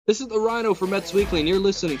This is the Rhino for Mets Weekly, and you're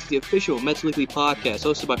listening to the official Mets Weekly podcast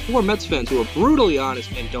hosted by four Mets fans who are brutally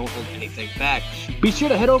honest and don't hold anything back. Be sure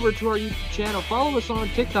to head over to our YouTube channel, follow us on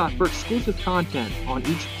TikTok for exclusive content on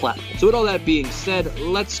each platform. So with all that being said,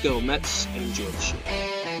 let's go Mets and enjoy the show.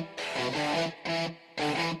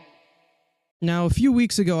 Now, a few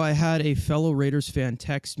weeks ago, I had a fellow Raiders fan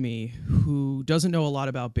text me who doesn't know a lot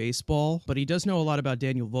about baseball, but he does know a lot about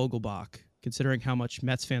Daniel Vogelbach, considering how much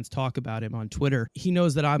Mets fans talk about him on Twitter. He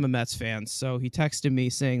knows that I'm a Mets fan, so he texted me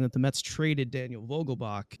saying that the Mets traded Daniel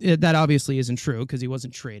Vogelbach. That obviously isn't true because he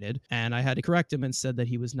wasn't traded, and I had to correct him and said that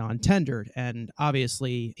he was non-tendered, and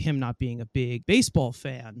obviously him not being a big baseball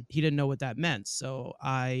fan, he didn't know what that meant, so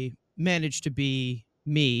I managed to be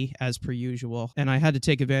me as per usual, and I had to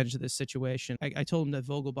take advantage of this situation. I told him that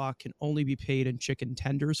Vogelbach can only be paid in chicken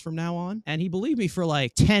tenders from now on, and he believed me for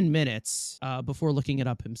like 10 minutes before looking it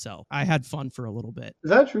up himself. I had fun for a little bit. Is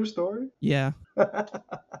that a true story? Yeah.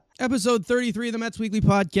 Episode 33 of the Mets Weekly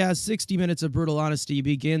Podcast, 60 minutes of brutal honesty,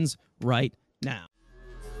 begins right now.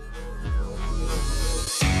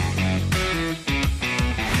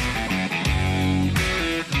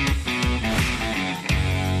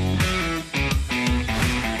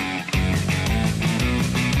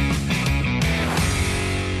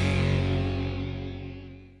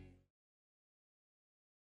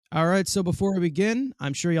 All right, so before we begin,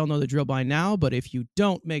 I'm sure y'all know the drill by now, but if you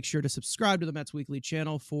don't, make sure to subscribe to the Mets Weekly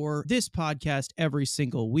channel for this podcast every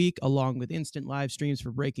single week, along with instant live streams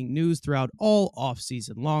for breaking news throughout all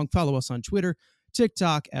off-season long. Follow us on Twitter,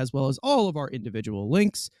 TikTok, as well as all of our individual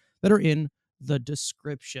links that are in the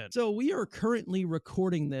description. So we are currently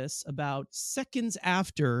recording this about seconds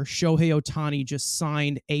after Shohei Ohtani just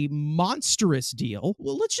signed a monstrous deal.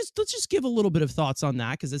 Well, let's just give a little bit of thoughts on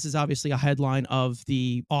that, because this is obviously a headline of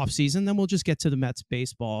the offseason. Then we'll just get to the Mets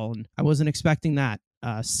baseball, and I wasn't expecting that.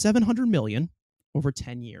 $700 million over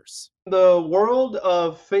 10 years. The world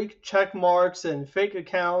of fake check marks and fake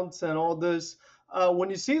accounts and all this, when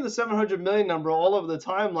you see the 700 million number all over the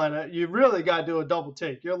timeline, you really got to do a double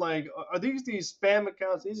take. You're like, are these spam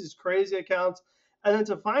accounts? These crazy accounts? And then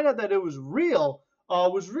to find out that it was real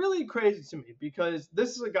was really crazy to me, because this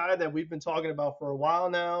is a guy that we've been talking about for a while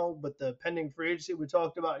now. But the pending free agency, we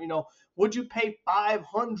talked about, would you pay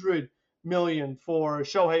 500 million for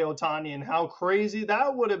Shohei Ohtani, and how crazy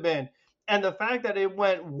that would have been. And the fact that it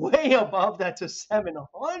went way above that to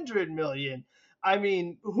 700 million. I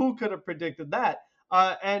mean, who could have predicted that?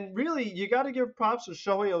 And really, you got to give props to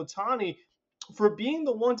Shohei Ohtani for being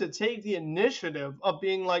the one to take the initiative of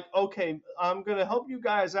being like, okay, I'm going to help you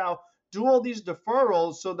guys out, do all these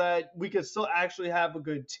deferrals so that we could still actually have a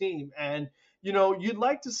good team. And, you'd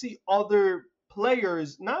like to see other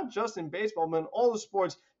players, not just in baseball, but in all the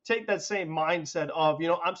sports, take that same mindset of,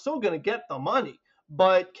 I'm still going to get the money,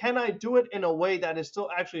 but can I do it in a way that it still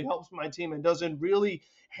actually helps my team and doesn't really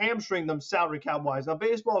hamstring them salary cap wise? Now,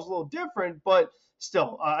 baseball is a little different, but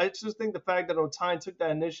still, I just think the fact that Ohtani took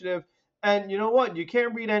that initiative, and you know what? You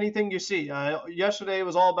can't read anything you see. Yesterday it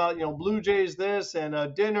was all about, Blue Jays this and a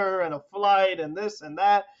dinner and a flight and this and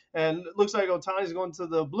that. And it looks like Ohtani's going to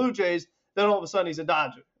the Blue Jays. Then all of a sudden he's a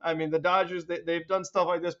Dodger. I mean, the Dodgers, they've done stuff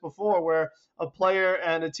like this before where a player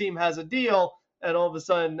and a team has a deal, and all of a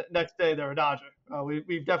sudden next day they're a Dodger.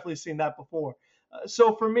 We've definitely seen that before.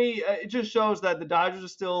 So for me, it just shows that the Dodgers are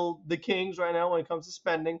still the kings right now when it comes to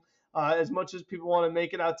spending. As much as people want to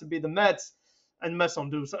make it out to be the Mets, and the Mets don't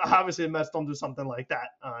do, obviously the Mets don't do something like that,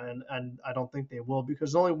 and I don't think they will,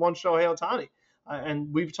 because there's only one Shohei Ohtani,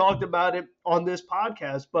 and we've talked about it on this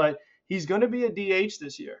podcast, but he's going to be a DH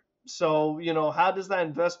this year. So, how does that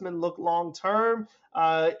investment look long term?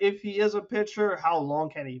 If he is a pitcher, how long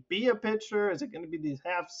can he be a pitcher? Is it going to be these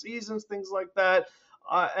half seasons, things like that?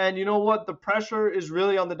 And you know what? The pressure is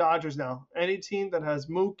really on the Dodgers now. Any team that has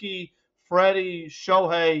Mookie, Freddie,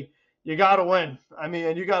 Shohei, you got to win. I mean,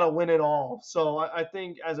 and you got to win it all. So I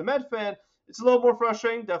think as a Mets fan, it's a little more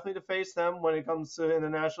frustrating, definitely, to face them when it comes to in the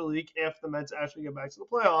National League if the Mets actually get back to the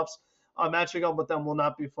playoffs. Matching up with them will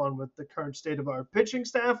not be fun with the current state of our pitching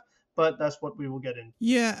staff, but that's what we will get in.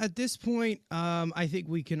 Yeah, at this point, I think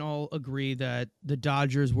we can all agree that the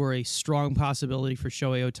Dodgers were a strong possibility for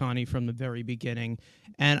Shohei Ohtani from the very beginning,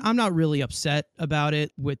 and I'm not really upset about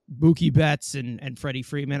it with Mookie Betts and Freddie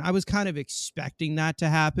Freeman. I was kind of expecting that to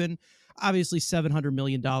happen. Obviously, $700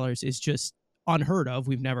 million is just unheard of.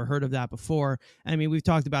 We've never heard of that before. I mean, we've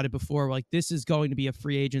talked about it before. Like, this is going to be a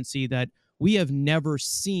free agency that we have never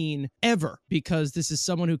seen ever, because this is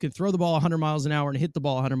someone who can throw the ball 100 miles an hour and hit the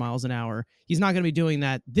ball 100 miles an hour. He's not going to be doing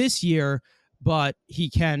that this year, but he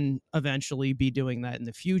can eventually be doing that in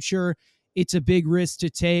the future. It's a big risk to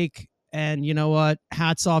take. And you know what?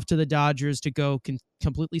 Hats off to the Dodgers to go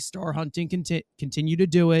completely star hunting, continue to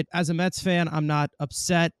do it. As a Mets fan, I'm not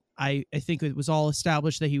upset. I think it was all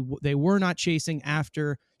established that they were not chasing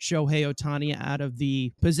after Shohei Ohtani out of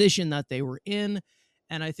the position that they were in.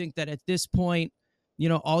 And I think that at this point,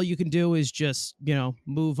 all you can do is just,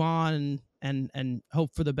 move on and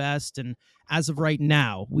hope for the best. And as of right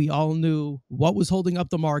now, we all knew what was holding up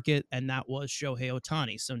the market, and that was Shohei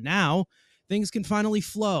Ohtani. So now things can finally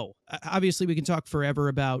flow. Obviously, we can talk forever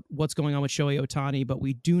about what's going on with Shohei Ohtani, but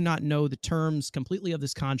we do not know the terms completely of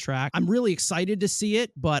this contract. I'm really excited to see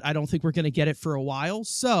it, but I don't think we're going to get it for a while.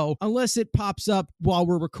 So unless it pops up while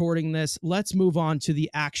we're recording this, let's move on to the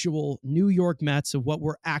actual New York Mets of what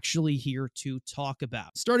we're actually here to talk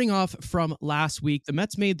about. Starting off from last week, the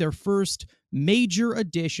Mets made their first major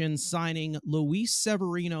addition, signing Luis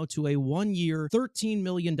Severino to a 1-year, $13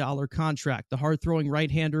 million contract. The hard-throwing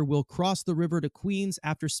right-hander will cross the river to Queens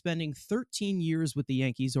after spending 13 years with the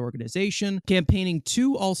Yankees organization, campaigning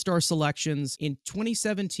 2 All-Star selections in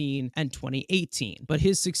 2017 and 2018. But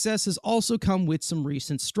his success has also come with some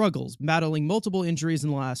recent struggles, battling multiple injuries in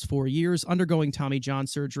the last 4 years, undergoing Tommy John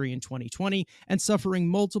surgery in 2020, and suffering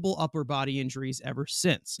multiple upper body injuries ever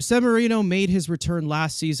since. Severino made his return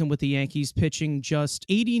last season with the Yankees, pitching just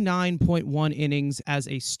 89.1 innings as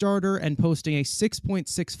a starter and posting a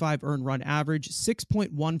 6.65 earned run average,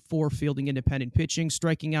 6.14 fielding independent pitching,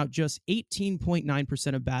 striking out just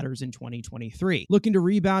 18.9% of batters in 2023. Looking to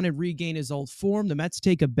rebound and regain his old form, the Mets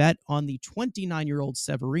take a bet on the 29-year-old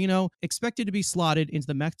Severino, expected to be slotted into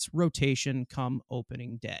the Mets rotation come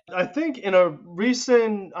opening day. I think in a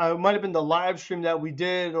recent, it might have been the live stream that we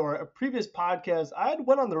did or a previous podcast, I had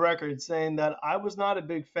went on the record saying that I was not a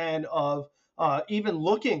big fan of even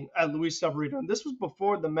looking at Luis Severino. And this was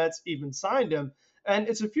before the Mets even signed him. And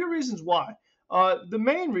it's a few reasons why. The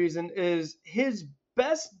main reason is his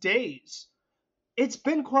best days. It's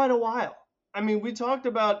been quite a while. I mean, we talked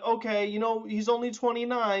about, okay, he's only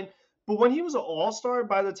 29, but when he was an all-star,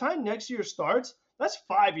 by the time next year starts, that's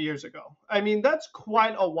 5 years ago. I mean, that's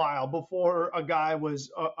quite a while before a guy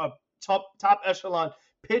was a top echelon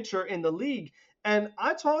pitcher in the league. And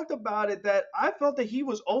I talked about it that I felt that he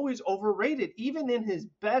was always overrated, even in his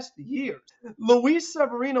best years. Luis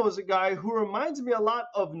Severino is a guy who reminds me a lot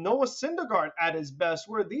of Noah Syndergaard at his best,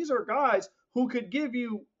 where these are guys who could give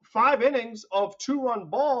you 5 innings of 2-run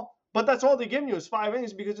ball, but that's all they give you is 5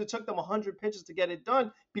 innings because it took them 100 pitches to get it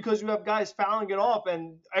done, because you have guys fouling it off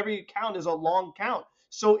and every count is a long count.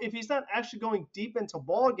 So if he's not actually going deep into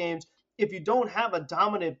ball games, if you don't have a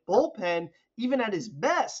dominant bullpen, even at his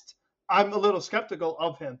best, I'm a little skeptical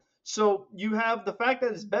of him. So you have the fact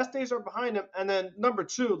that his best days are behind him. And then number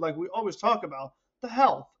 2, like we always talk about, the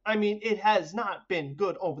health. I mean, it has not been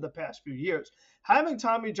good over the past few years. Having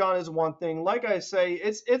Tommy John is one thing. Like I say,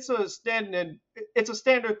 it's a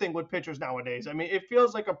standard thing with pitchers nowadays. I mean, it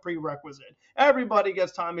feels like a prerequisite. Everybody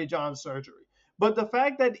gets Tommy John surgery. But the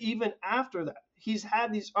fact that even after that, he's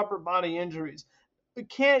had these upper body injuries,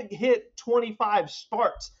 can't hit 25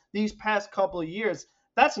 starts these past couple of years,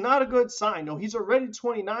 that's not a good sign. No, he's already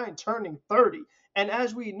 29, turning 30. And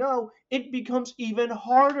as we know, it becomes even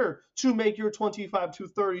harder to make your 25 to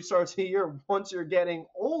 30 starts a year once you're getting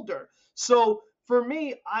older. So for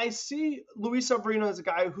me, I see Luis Severino as a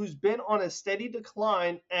guy who's been on a steady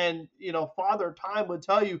decline, and, Father Time would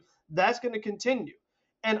tell you that's going to continue.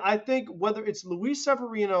 And I think whether it's Luis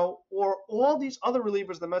Severino or all these other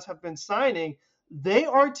relievers the Mets have been signing, they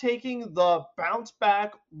are taking the bounce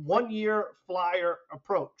back 1-year flyer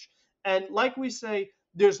approach. And like we say,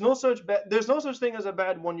 there's no such thing as a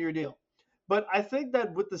bad 1-year deal. But I think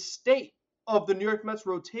that with the state of the New York Mets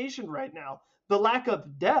rotation right now, the lack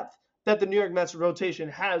of depth that the New York Mets rotation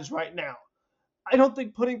has right now, I don't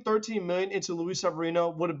think putting $13 million into Luis Severino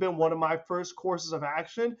would have been one of my first courses of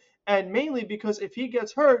action. And mainly because if he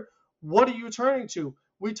gets hurt, what are you turning to?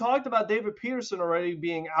 We talked about David Peterson already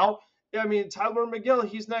being out. I mean, Tyler McGill,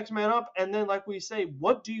 he's next man up. And then, like we say,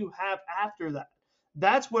 what do you have after that?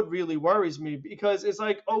 That's what really worries me, because it's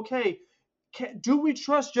like, okay, do we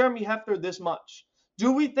trust Jeremy Hefner this much?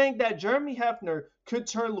 Do we think that Jeremy Hefner could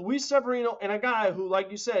turn Luis Severino and a guy who,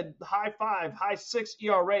 like you said, high 5, high 6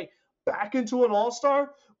 ERA back into an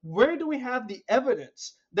all-star? Where do we have the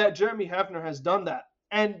evidence that Jeremy Hefner has done that?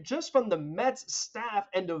 And just from the Mets staff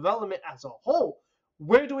and development as a whole,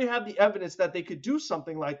 where do we have the evidence that they could do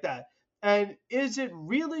something like that? And is it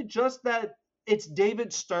really just that it's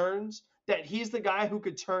David Stearns, that he's the guy who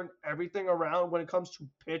could turn everything around when it comes to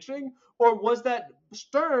pitching? Or was that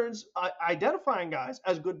Stearns identifying guys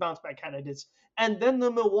as good bounce back candidates, and then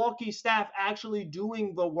the Milwaukee staff actually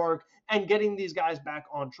doing the work and getting these guys back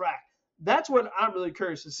on track? That's what I'm really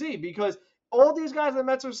curious to see, because all these guys the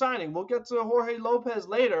Mets are signing, we'll get to Jorge Lopez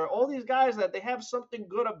later, all these guys that they have something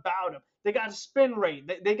good about them. They got a spin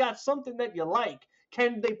rate. They got something that you like.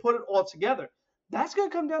 Can they put it all together? That's going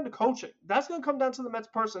to come down to coaching. That's going to come down to the Mets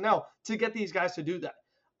personnel to get these guys to do that.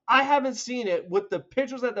 I haven't seen it with the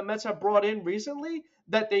pitchers that the Mets have brought in recently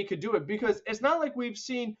that they could do it, because it's not like we've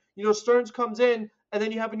seen, Stearns comes in and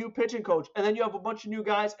then you have a new pitching coach and then you have a bunch of new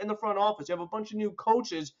guys in the front office. You have a bunch of new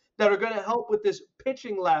coaches that are going to help with this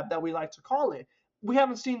pitching lab that we like to call it. We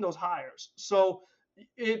haven't seen those hires. So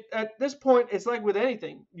at this point, it's like with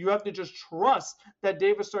anything. You have to just trust that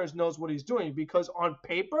David Stearns knows what he's doing, because on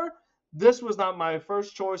paper, this was not my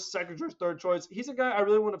first choice, second choice, third choice. He's a guy I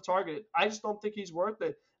really wouldn't have targeted. I just don't think he's worth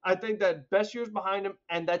it. I think that best years behind him,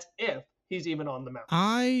 and that's if he's even on the mound.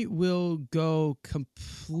 I will go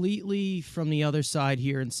completely from the other side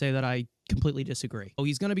here and say that I completely disagree. Oh,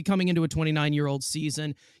 he's going to be coming into a 29-year-old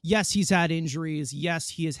season. Yes, he's had injuries. Yes,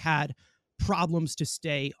 he has had problems to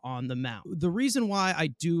stay on the mound. The reason why I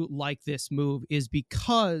do like this move is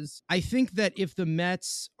because I think that if the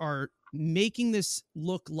Mets are making this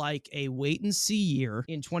look like a wait and see year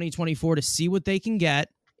in 2024 to see what they can get,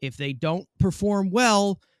 if they don't perform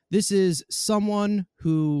well, this is someone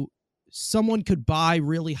who someone could buy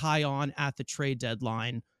really high on at the trade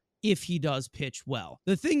deadline if he does pitch well.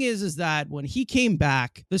 The thing is that when he came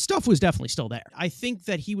back, the stuff was definitely still there. I think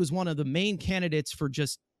that he was one of the main candidates for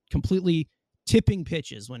just completely tipping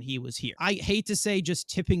pitches when he was here. I hate to say just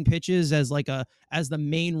tipping pitches as the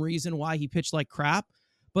main reason why he pitched like crap,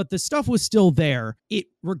 but the stuff was still there. It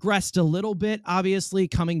regressed a little bit, obviously,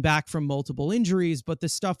 coming back from multiple injuries, but the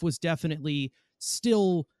stuff was definitely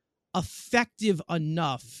still effective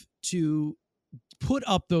enough to put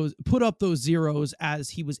up those zeros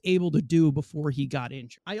as he was able to do before he got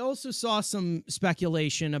injured. I also saw some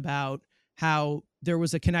speculation about how there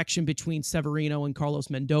was a connection between Severino and Carlos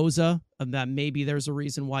Mendoza, and that maybe there's a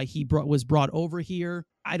reason why he was brought over here.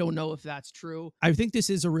 I don't know if that's true. I think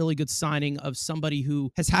this is a really good signing of somebody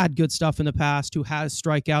who has had good stuff in the past, who has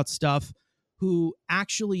strikeout stuff, who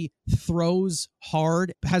actually throws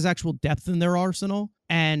hard, has actual depth in their arsenal.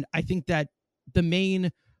 And I think that the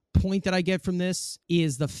main point that I get from this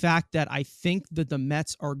is the fact that I think that the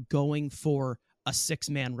Mets are going for a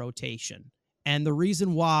 6-man rotation. And the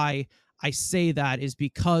reason why I say that is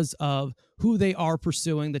because of who they are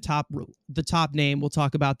pursuing, the top name. We'll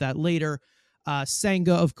talk about that later.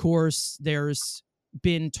 Senga, of course, there's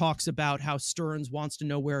been talks about how Stearns wants to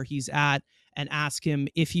know where he's at and ask him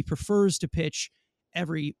if he prefers to pitch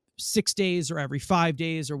every 6 days or every 5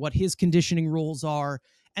 days, or what his conditioning rules are.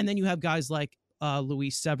 And then you have guys like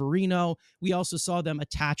Luis Severino. We also saw them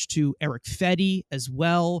attached to Eric Fedde as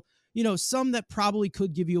well. Some that probably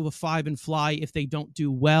could give you a 5 and fly if they don't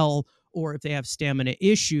do well or if they have stamina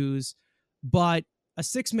issues. But a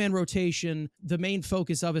 6-man rotation, the main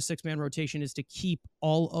focus of a 6-man rotation is to keep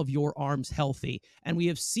all of your arms healthy. And we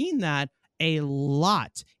have seen that a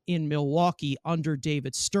lot in Milwaukee under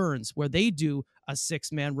David Stearns, where they do a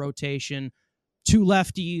 6-man rotation, 2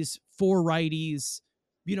 lefties, 4 righties,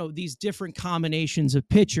 these different combinations of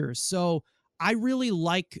pitchers. So I really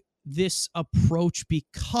like this approach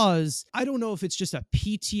because I don't know if it's just a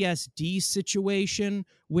PTSD situation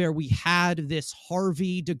where we had this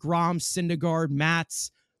Harvey, DeGrom, Syndergaard,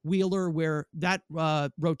 Matz, Wheeler, where that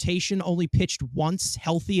rotation only pitched once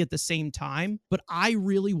healthy at the same time. But I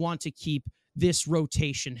really want to keep this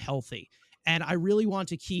rotation healthy. And I really want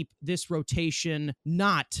to keep this rotation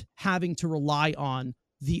not having to rely on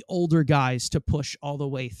the older guys to push all the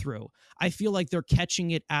way through. I feel like they're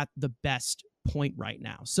catching it at the best point right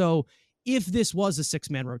now. So if this was a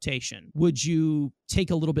 6-man rotation, would you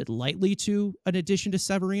take a little bit lightly to an addition to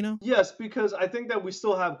Severino? Yes, because I think that we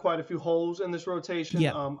still have quite a few holes in this rotation.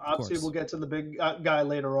 Yeah, obviously, we'll get to the big guy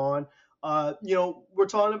later on. We're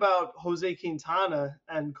talking about Jose Quintana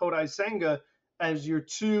and Kodai Senga as your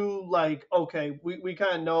two, okay, we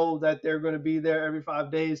kind of know that they're going to be there every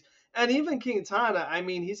 5 days. And even Quintana, I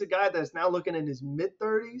mean, he's a guy that's now looking in his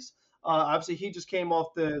mid-30s. Obviously, he just came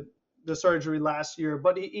off the surgery last year,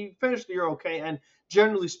 but he finished the year okay, and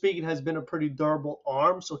generally speaking has been a pretty durable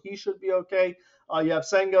arm, so he should be okay. You have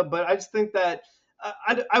Senga, but I just think that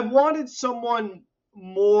I wanted someone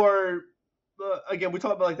more, again, we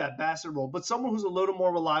talk about that Bassett role, but someone who's a little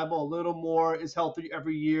more reliable, a little more is healthy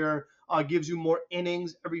every year, gives you more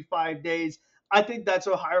innings every 5 days. I think that's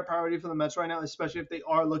a higher priority for the Mets right now, especially if they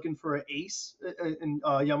are looking for an ace in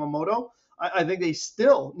Yamamoto. I think they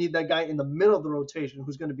still need that guy in the middle of the rotation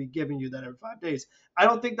who's going to be giving you that every 5 days. I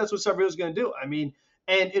don't think that's what Severino's going to do. I mean,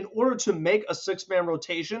 and in order to make a 6-man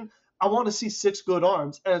rotation, I want to see 6 good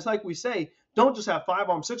arms. And it's like we say, Don't just have 5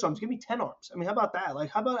 arms, 6 arms. Give me 10 arms. I mean, how about that? Like,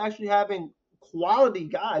 how about actually having quality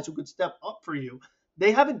guys who could step up for you?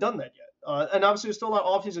 They haven't done that yet. And obviously, there's still a lot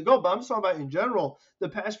of offseason to go, but I'm just talking about in general, the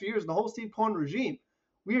past few years, the whole Steve Cohen regime,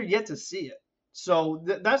 we are yet to see it. So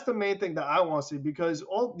that's the main thing that I want to see, because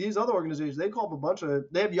all these other organizations, they call up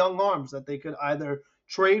they have young arms that they could either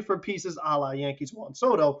trade for pieces a la Yankees Juan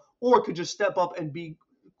Soto, or could just step up and be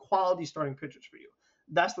quality starting pitchers for you.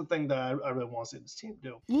 That's the thing that I really want to see this team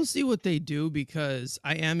do. We'll see what they do, because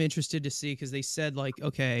I am interested to see, because they said, like,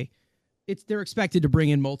 okay, they're expected to bring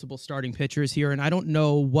in multiple starting pitchers here, and I don't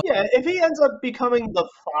know what. Yeah, if he ends up becoming the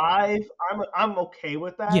 5, I'm okay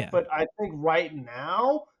with that. Yeah. But I think right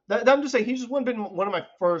now, I'm just saying, he just wouldn't have been one of my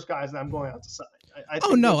first guys that I'm going out to sign.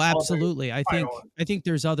 Oh no, absolutely. I think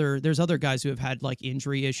there's other guys who have had like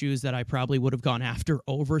injury issues that I probably would have gone after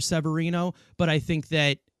over Severino, but I think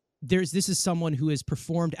that this is someone who has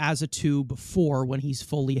performed as a 2 before when he's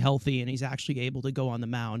fully healthy and he's actually able to go on the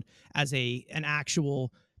mound as an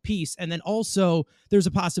actual piece. And then also there's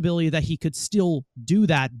a possibility that he could still do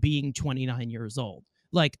that being 29 years old.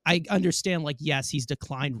 Like, I understand, like, yes, he's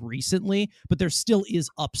declined recently, but there still is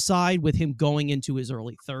upside with him going into his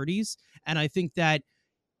early 30s. And I think that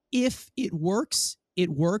if it works, it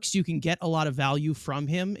works. You can get a lot of value from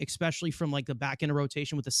him, especially from like the back end of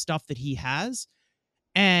rotation with the stuff that he has.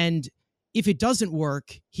 And if it doesn't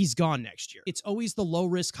work, he's gone next year. It's always the low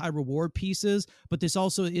risk, high reward pieces, but this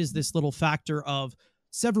also is this little factor of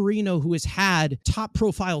Severino, who has had top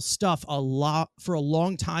profile stuff for a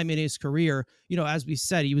long time in his career. You know, as we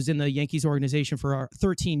said, he was in the Yankees organization for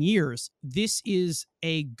 13 years. This is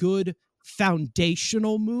a good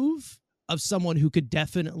foundational move of someone who could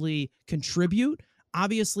definitely contribute.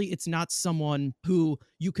 Obviously, it's not someone who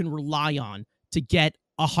you can rely on to get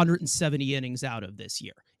 170 innings out of this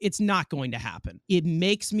year. It's not going to happen. It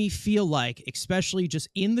makes me feel like, especially just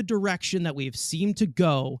in the direction that we've seemed to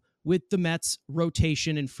go with the Mets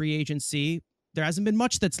rotation and free agency, there hasn't been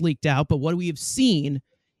much that's leaked out, but what we have seen,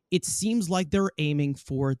 it seems like they're aiming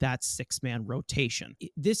for that 6-man rotation.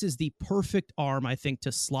 This is the perfect arm, I think,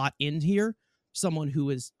 to slot in here. Someone who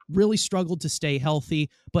has really struggled to stay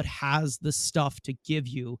healthy, but has the stuff to give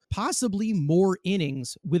you possibly more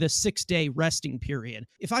innings with a 6-day resting period.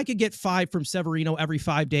 If I could get 5 from Severino every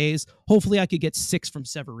 5 days, hopefully I could get 6 from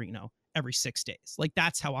Severino every 6 days. Like,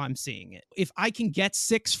 that's how I'm seeing it. If I can get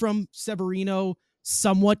 6 from Severino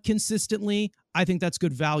somewhat consistently, I think that's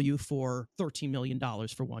good value for $13 million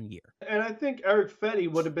for 1 year. And I think Eric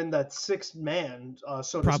Fetty would have been that 6th man,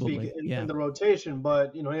 so to speak, in the rotation,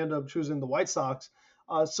 but he ended up choosing the White Sox.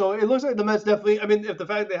 So it looks like the Mets definitely, I mean, if the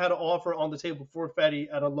fact they had an offer on the table for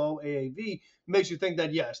Fetty at a low AAV makes you think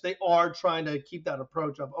that, yes, they are trying to keep that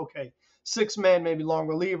approach of, okay, 6-man, maybe long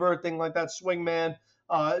reliever, thing like that, swing man.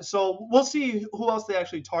 So we'll see who else they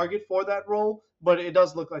actually target for that role, but it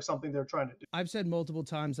does look like something they're trying to do. I've said multiple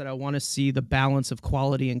times that I want to see the balance of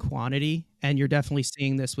quality and quantity, and you're definitely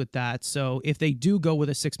seeing this with that. So if they do go with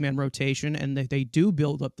a 6-man rotation and they do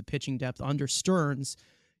build up the pitching depth under Stearns,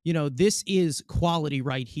 this is quality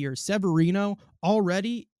right here. Severino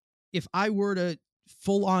already, if I were to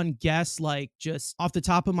full on guess, like just off the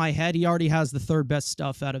top of my head, he already has the 3rd best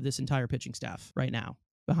stuff out of this entire pitching staff right now,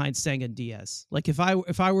 behind Senga and Diaz. Like, if I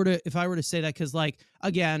were to say that, because, like,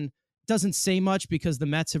 again, doesn't say much because the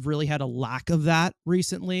Mets have really had a lack of that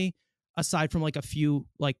recently, aside from like a few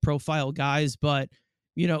like profile guys. But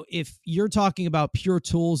if you're talking about pure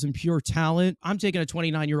tools and pure talent, I'm taking a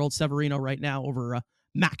 29-year-old Severino right now over a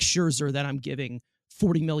Max Scherzer that I'm giving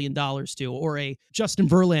 $40 million to, or a Justin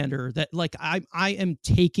Verlander that, like, I am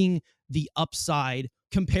taking the upside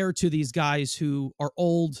compared to these guys who are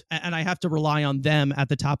old, and I have to rely on them at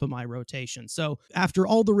the top of my rotation. So after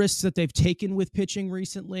all the risks that they've taken with pitching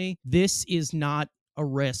recently, this is not a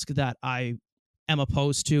risk that I am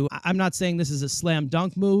opposed to. I'm not saying this is a slam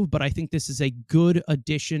dunk move, but I think this is a good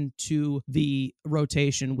addition to the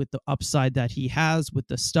rotation with the upside that he has, with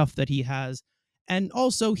the stuff that he has. And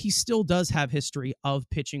also, he still does have history of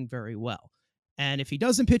pitching very well. And if he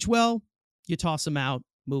doesn't pitch well, you toss him out,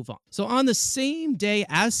 move on. So on the same day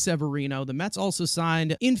as Severino, the Mets also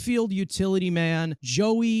signed infield utility man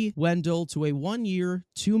Joey Wendle to a 1-year,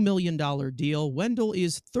 $2 million deal. Wendle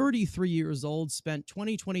is 33 years old, spent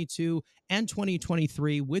 2022 and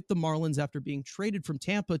 2023 with the Marlins after being traded from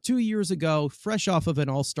Tampa 2 years ago, fresh off of an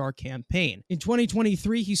all-star campaign. In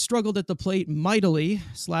 2023, he struggled at the plate mightily,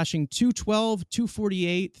 slashing .212,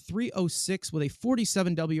 .248, .306 with a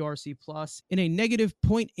 47 WRC plus in a negative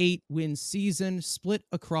 .8 win season, split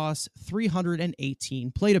across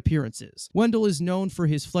 318 plate appearances. Wendle is known for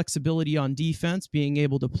his flexibility on defense, being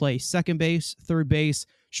able to play second base, third base,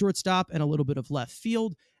 shortstop, and a little bit of left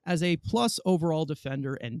field, as a plus overall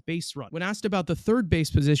defender and base run. When asked about the third base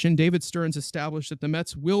position, David Stearns established that the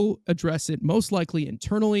Mets will address it most likely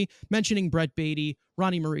internally, mentioning Brett Beatty,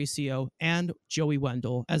 Ronnie Mauricio, and Joey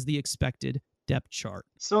Wendle as the expected depth chart.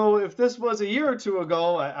 So if this was a year or two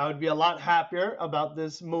ago, I would be a lot happier about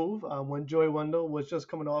this move when Joey Wendle was just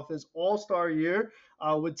coming off his all-star year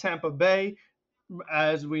with Tampa Bay.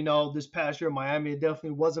 As we know, this past year, Miami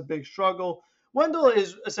definitely was a big struggle. Wendle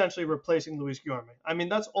is essentially replacing Luis Guillorme. I mean,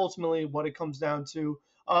 that's ultimately what it comes down to.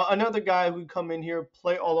 Another guy who come in here,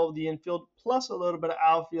 play all over the infield, plus a little bit of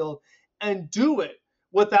outfield, and do it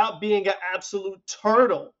without being an absolute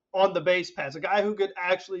turtle on the base pass. A guy who could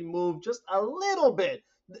actually move just a little bit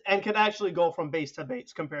and could actually go from base to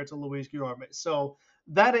base compared to Luis Guillorme. So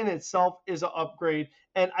that in itself is an upgrade.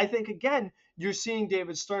 And I think, again, you're seeing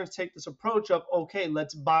David Stearns take this approach of, okay,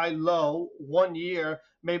 let's buy low 1 year.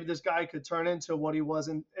 Maybe this guy could turn into what he was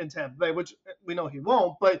in Tampa Bay, which we know he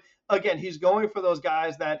won't. But again, he's going for those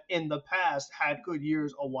guys that in the past had good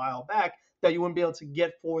years a while back that you wouldn't be able to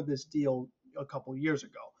get for this deal a couple years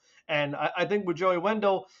ago. And I think with Joey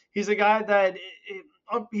Wendle, he's a guy that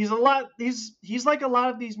he's like a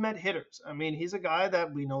lot of these Met hitters. I mean, he's a guy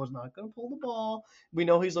that we know is not going to pull the ball. We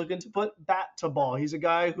know he's looking to put bat to ball. He's a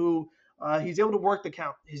guy who he's able to work the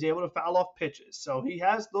count. He's able to foul off pitches. So he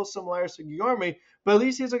has those similarities to Guillorme, but at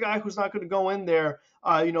least he's a guy who's not going to go in there,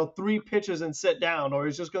 3 pitches and sit down, or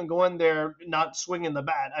he's just going to go in there not swinging the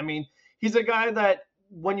bat. I mean, he's a guy that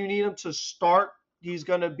when you need him to start, he's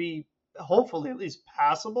going to be hopefully at least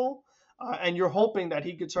passable. And you're hoping that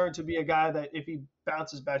he could turn to be a guy that if he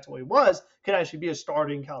bounces back to what he was, can actually be a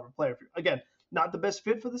starting caliber player. Again, not the best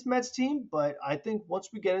fit for this Mets team, but I think once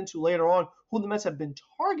we get into later on who the Mets have been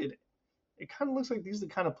targeting, it kind of looks like these are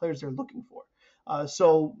the kind of players they're looking for.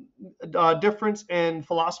 So difference in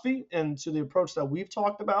philosophy and to the approach that we've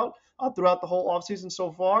talked about throughout the whole offseason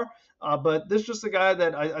so far. But this is just a guy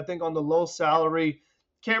that I think on the low salary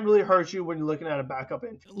can't really hurt you when you're looking at a backup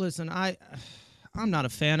infield. Listen, I'm not a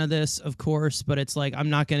fan of this, of course, but it's like I'm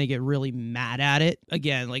not going to get really mad at it.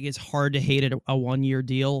 Again, like it's hard to hate it a 1 year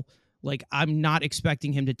deal. Like I'm not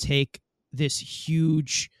expecting him to take this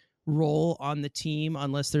huge role on the team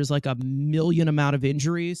unless there's like a million amount of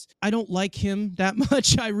injuries. I don't like him that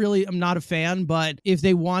much. I really am not a fan, but if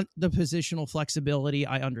they want the positional flexibility,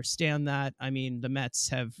 I understand that. I mean, the Mets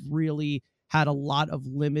have really had a lot of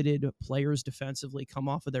limited players defensively come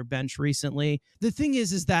off of their bench recently. The thing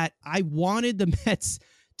is that I wanted the Mets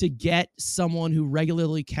to get someone who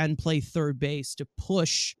regularly can play third base to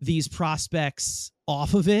push these prospects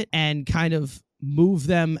off of it and kind of move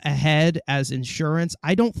them ahead as insurance.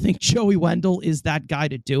 I don't think Joey Wendle is that guy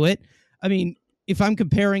to do it. I mean, if I'm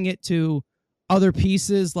comparing it to other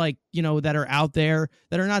pieces like, that are out there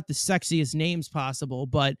that are not the sexiest names possible,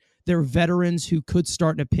 but they're veterans who could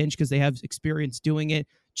start in a pinch because they have experience doing it.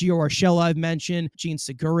 Gio Urshela I've mentioned. Gene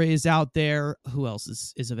Segura is out there. Who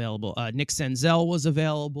else is available? Nick Senzel was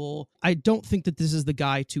available. I don't think that this is the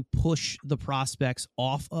guy to push the prospects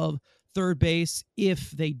off of third base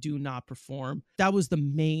if they do not perform. That was the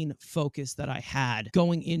main focus that I had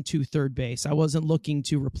going into third base. I wasn't looking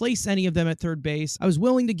to replace any of them at third base. I was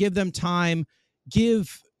willing to give them time,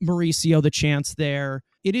 give Mauricio the chance there.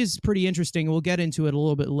 It is pretty interesting. We'll get into it a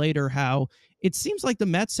little bit later, how it seems like the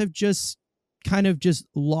Mets have just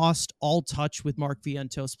lost all touch with Mark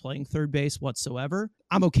Vientos playing third base whatsoever.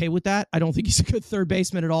 I'm okay with that. I don't think he's a good third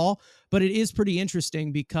baseman at all, but it is pretty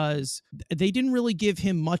interesting because they didn't really give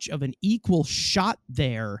him much of an equal shot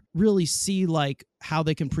there, really see like how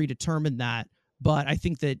they can predetermine that. But I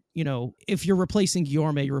think that, if you're replacing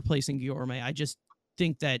Guillorme, you're replacing Guillorme. I just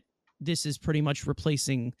think that this is pretty much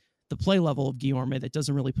replacing the play level of Guillorme that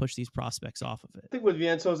doesn't really push these prospects off of it. I think with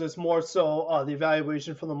Vientos, it's more so the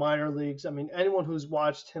evaluation from the minor leagues. I mean, anyone who's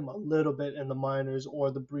watched him a little bit in the minors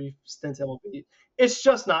or the brief stint MLB, it's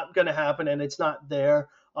just not going to happen, and it's not there.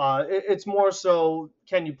 It's more so,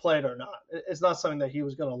 can you play it or not? It's not something that he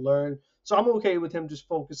was going to learn. So I'm okay with him just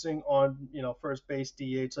focusing on, first base,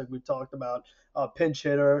 DH, like we've talked about, pinch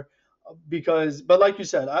hitter, but like you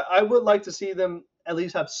said, I would like to see them at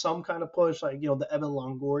least have some kind of push, like, the Evan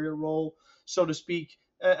Longoria role, so to speak,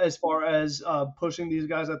 as far as pushing these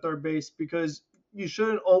guys at third base, because you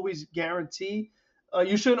shouldn't always guarantee.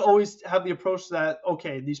 You shouldn't always have the approach that,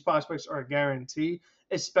 okay, these prospects are a guarantee,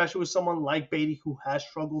 especially with someone like Beatty who has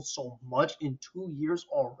struggled so much in 2 years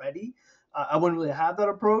already. I wouldn't really have that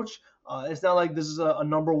approach. It's not like this is a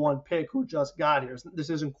number one pick who just got here.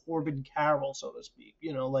 This isn't Corbin Carroll, so to speak.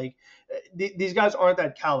 These guys aren't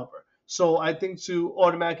that caliber. So I think to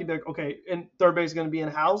automatically be like, okay, and third base is going to be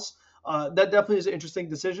in-house, that definitely is an interesting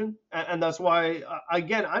decision. And that's why,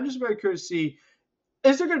 again, I'm just very curious to see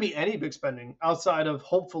Is there going to be any big spending outside of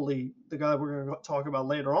hopefully the guy we're going to talk about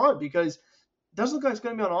later on? Because it doesn't look like it's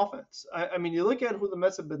going to be on offense. I mean, you look at who the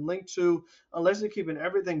Mets have been linked to, unless they're keeping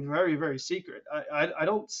everything very, very secret. I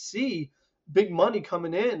don't see big money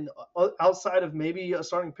coming in outside of maybe a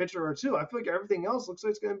starting pitcher or two. I feel like everything else looks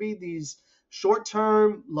like it's going to be these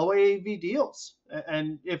short-term, low AAV deals.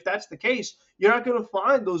 And if that's the case, you're not going to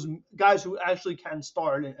find those guys who actually can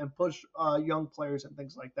start and push young players and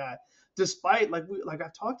things like that. Despite, like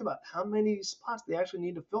I've talked about, how many spots they actually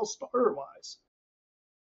need to fill starter-wise.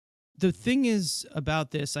 The thing is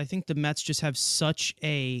about this, I think the Mets just have such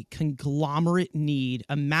a conglomerate need,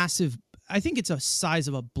 a massive, I think it's a size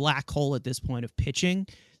of a black hole at this point of pitching,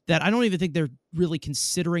 that I don't even think they're really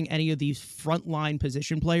considering any of these frontline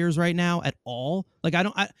position players right now at all. Like I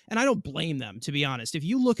don't blame them, to be honest. If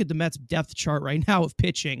you look at the Mets depth chart right now of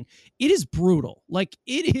pitching, it is brutal. Like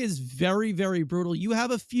it is very, very brutal. You have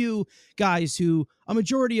a few guys who a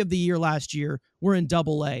majority of the year last year were in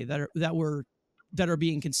Double-A that are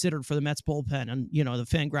being considered for the Mets bullpen. And, you know, the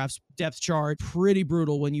Fangraphs depth chart, pretty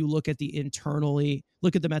brutal when you look at the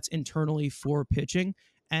Mets internally for pitching.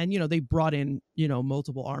 And, you know, they brought in, you know,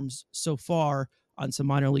 multiple arms so far on some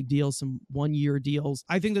minor league deals, some 1-year deals.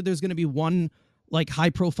 I think that there's going to be one like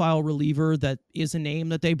high profile reliever that is a name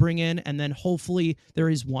that they bring in. And then hopefully there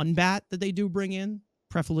is one bat that they do bring in,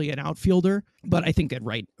 preferably an outfielder. But I think that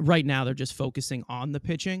right now they're just focusing on the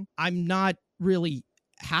pitching. I'm not really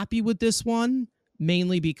happy with this one,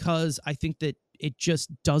 mainly because I think that it just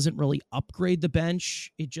doesn't really upgrade the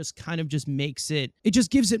bench. It just kind of just makes it just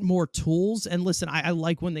gives it more tools. And listen, I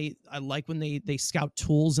like when they scout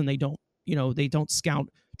tools and they don't scout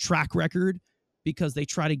track record, because they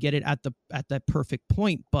try to get it at that perfect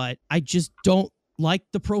point. But I just don't like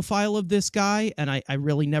the profile of this guy, and I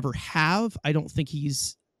really never have. I don't think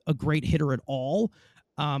he's a great hitter at all.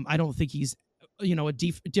 I don't think he's, you know, a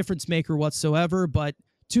difference maker whatsoever, but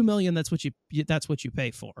 $2 million, that's what you pay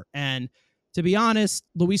for. And to be honest,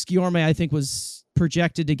 Luis Guillorme, I think, was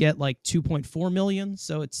projected to get like $2.4 million.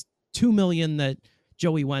 So it's $2 million that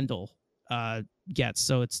Joey Wendle gets.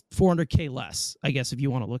 So it's $400K less, I guess, if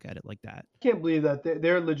you want to look at it like that. I can't believe that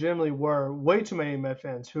there legitimately were way too many Mets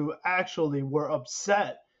fans who actually were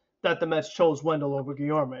upset that the Mets chose Wendle over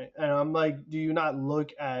Guillorme. And I'm like, do you not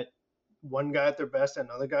look at one guy at their best and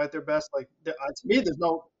another guy at their best? Like, to me, there's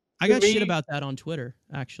no... I got shit about that on Twitter,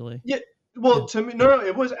 actually. Yeah. Well, yeah. To me, no,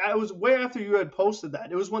 it was way after you had posted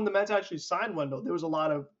that. It was when the Mets actually signed Wendle. There was a lot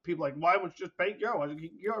of people like, why would you just pay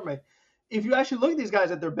Guillorme? If you actually look at these guys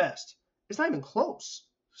at their best, it's not even close.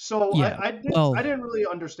 So yeah. I didn't really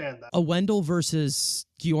understand that. A Wendle versus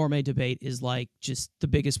Guillorme debate is like just the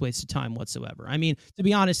biggest waste of time whatsoever. I mean, to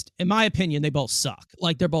be honest, in my opinion, they both suck.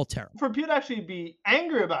 Like, they're both terrible. For people to actually be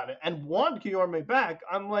angry about it and want Guillorme back,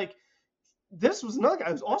 I'm like, this was another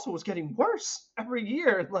guy who also was getting worse every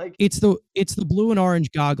year. Like, it's the blue and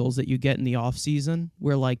orange goggles that you get in the off season,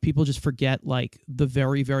 where like people just forget like the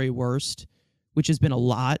very, very worst, which has been a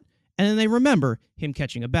lot, and then they remember him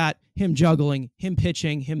catching a bat, him juggling, him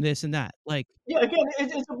pitching, him this and that. Like, yeah, again,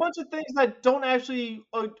 it's a bunch of things that don't actually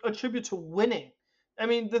attribute to winning. I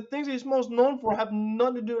mean, the things he's most known for have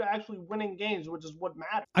nothing to do with actually winning games, which is what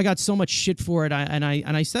matters. I got so much shit for it.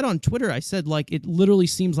 I said on Twitter, I said, like, it literally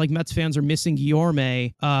seems like Mets fans are missing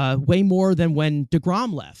Guillorme way more than when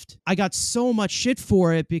DeGrom left. I got so much shit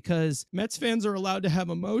for it because Mets fans are allowed to have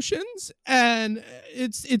emotions, and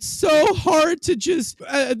it's so hard to just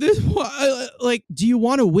like, do you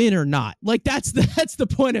want to win or not? Like, that's the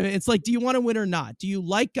point of it. It's like, do you want to win or not? Do you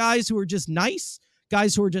like guys who are just nice?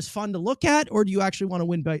 Guys who are just fun to look at, or do you actually want to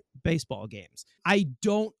win baseball games? I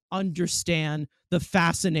don't understand the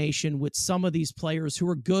fascination with some of these players who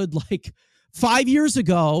are good like 5 years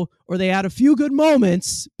ago, or they had a few good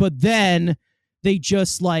moments, but then they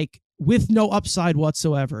just, like, with no upside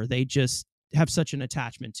whatsoever, they just have such an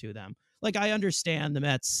attachment to them. Like, I understand the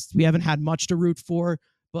Mets, we haven't had much to root for,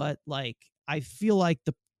 but like, I feel like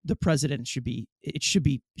the president should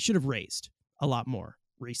have raised a lot more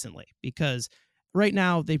recently, because right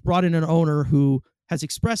now they've brought in an owner who has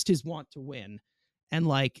expressed his want to win. And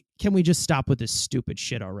like, can we just stop with this stupid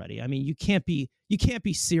shit already? I mean, you can't be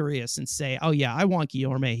serious and say, oh yeah, I want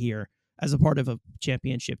Guillorme here as a part of a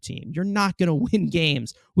championship team. You're not going to win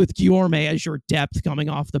games with Guillorme as your depth coming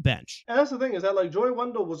off the bench. And that's the thing, is that like Joey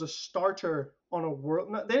Wendle was a starter on a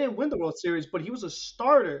world. They didn't win the World Series, but he was a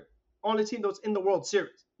starter on a team that was in the World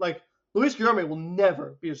Series. Like, Luis Guillorme will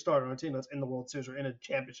never be a starter on a team that's in the World Series or in a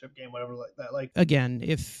championship game, whatever like that. Like, again,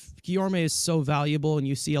 if Guillorme is so valuable, and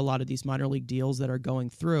you see a lot of these minor league deals that are going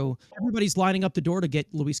through, everybody's lining up the door to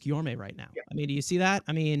get Luis Guillorme right now. Yeah. I mean, do you see that?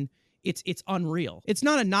 I mean, it's unreal. It's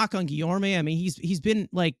not a knock on Guillorme. I mean, he's been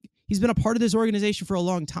a part of this organization for a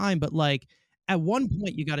long time, but like at one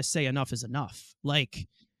point you got to say enough is enough. Like,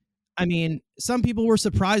 I mean, some people were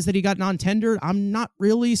surprised that he got non-tendered. I'm not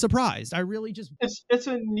really surprised. I really just it's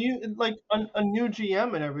a new a new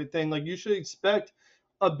GM and everything. Like you should expect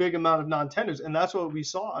a big amount of non-tenders, and that's what we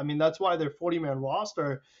saw. I mean, that's why their 40-man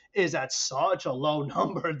roster is at such a low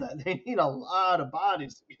number that they need a lot of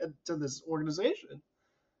bodies to get to this organization.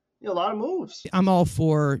 A lot of moves. I'm all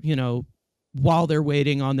for, while they're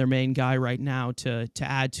waiting on their main guy right now to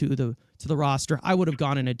add to the roster. I would have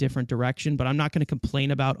gone in a different direction, but I'm not going to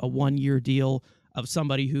complain about a 1-year deal of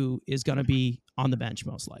somebody who is going to be on the bench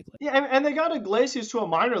most likely. Yeah, and they got Iglesias to a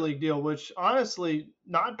minor league deal, which honestly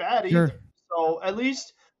not bad either. Sure. So at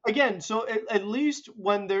least at least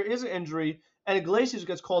when there is an injury and Iglesias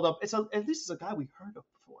gets called up, at least it's a guy we heard of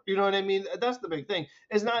before. You know what I mean? That's the big thing.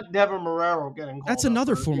 It's not Devin Marrero getting called That's up.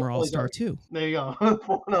 another former All-Star too. There you go.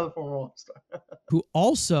 Another former All-Star. Who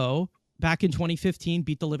also back in 2015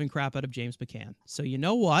 beat the living crap out of James McCann. So you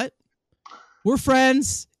know what? We're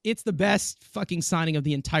friends. It's the best fucking signing of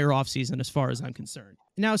the entire offseason as far as I'm concerned.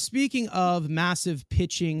 Now, speaking of massive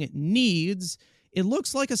pitching needs, it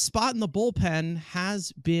looks like a spot in the bullpen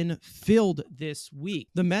has been filled this week.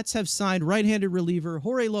 The Mets have signed right-handed reliever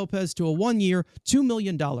Jorge Lopez to a 1-year, $2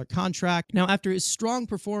 million contract. Now, after his strong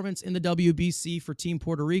performance in the WBC for Team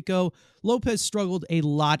Puerto Rico, Lopez struggled a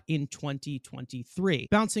lot in 2023,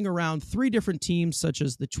 bouncing around 3 different teams such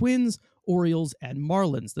as the Twins, Orioles, and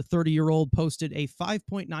Marlins. The 30-year-old posted a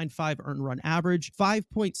 5.95 earned run average,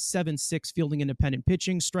 5.76 fielding independent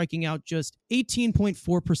pitching, striking out just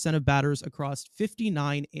 18.4% of batters across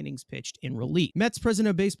 59 innings pitched in relief. Mets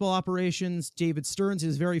president of baseball operations, David Stearns,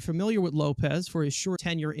 is very familiar with Lopez for his short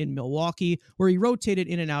tenure in Milwaukee, where he rotated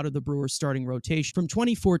in and out of the Brewers' starting rotation from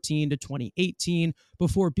 2014 to 2018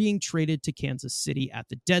 before being traded to Kansas City at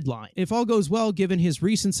the deadline. If all goes well, given his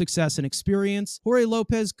recent success and experience, Jorge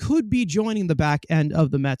Lopez could be joining the back end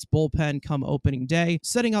of the Mets bullpen come opening day,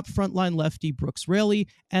 setting up frontline lefty Brooks Raley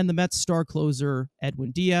and the Mets star closer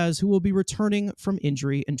Edwin Diaz, who will be returning from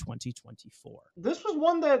injury in 2024. This was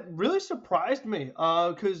one that really surprised me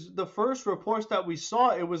because the first reports that we saw,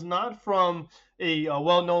 it was not from a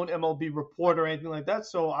well-known MLB reporter or anything like that.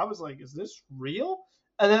 So I was like, is this real?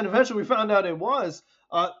 And then eventually we found out it was.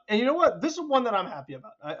 And you know what? This is one that I'm happy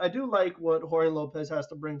about. I do like what Jorge Lopez has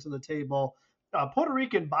to bring to the table. Puerto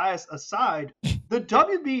Rican bias aside, the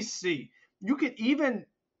WBC, you could even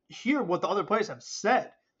hear what the other players have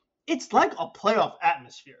said. It's like a playoff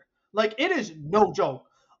atmosphere. Like, it is no joke.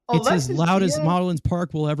 It's as loud as Marlins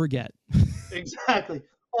Park will ever get. Exactly.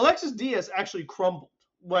 Alexis Diaz actually crumbled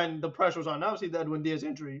when the pressure was on. Obviously, the Edwin Diaz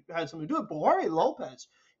injury had something to do with it. But Jorge Lopez,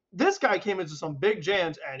 this guy came into some big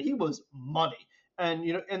jams, and he was money. And,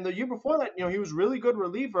 and the year before that, he was really good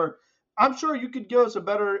reliever. I'm sure you could give us a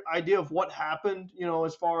better idea of what happened,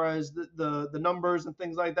 as far as the numbers and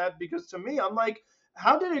things like that. Because to me, I'm like,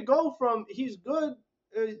 how did it go from he's good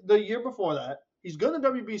the year before that, he's good in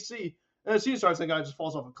WBC, and the season starts and the guy just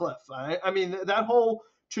falls off a cliff. I mean, that whole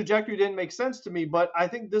trajectory didn't make sense to me. But I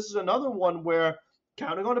think this is another one where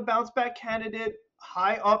counting on a bounce back candidate,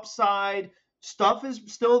 high upside, stuff is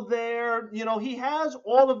still there. He has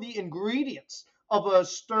all of the ingredients of a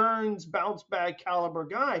Stearns bounce back caliber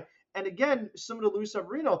guy. And again, similar to Luis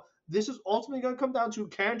Severino, this is ultimately going to come down to,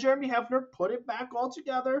 can Jeremy Hefner put it back all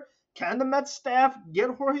together? Can the Mets staff get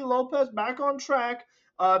Jorge Lopez back on track?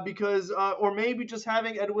 Or maybe just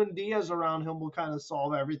having Edwin Diaz around him will kind of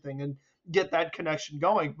solve everything and get that connection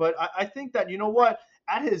going. But I think that,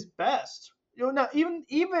 at his best, now even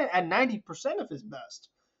at 90% of his best,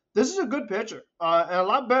 this is a good pitcher and a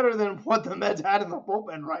lot better than what the Mets had in the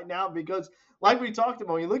bullpen right now. Because like we talked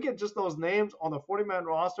about, when you look at just those names on the 40-man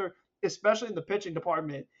roster, especially in the pitching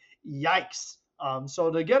department, yikes.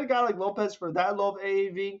 So to get a guy like Lopez for that low of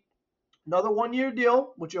AAV, another 1-year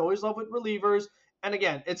deal, which you always love with relievers. And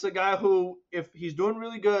again, it's a guy who, if he's doing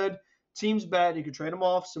really good, team's bad, you could trade him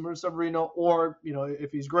off, similar to Severino, or,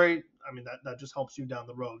 if he's great, I mean, that just helps you down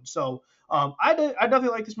the road. So I definitely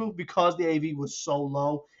like this move because the AV was so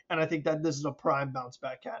low, and I think that this is a prime bounce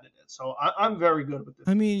back candidate. So I'm very good with this.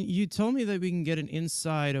 I mean, you told me that we can get an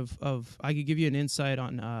insight of I could give you an insight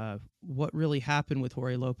on what really happened with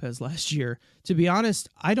Jorge Lopez last year. To be honest,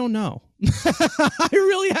 I don't know. I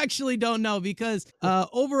really actually don't know because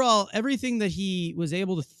overall, everything that he was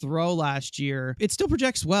able to throw last year, it still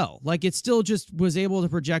projects well. Like, it still just was able to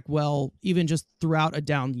project well, even just throughout a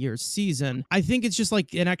down year's season. I think it's just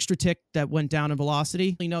like an extra tick that went down in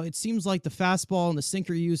velocity. It seems like the fastball and the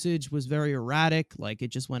sinker usage usage was very erratic. Like, it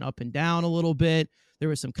just went up and down a little bit. There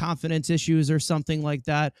was some confidence issues or something like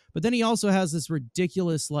that. But then he also has this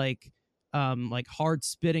ridiculous, like hard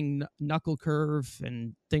spitting knuckle curve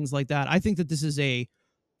and things like that. I think that this is a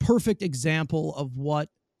perfect example of what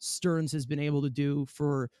Stearns has been able to do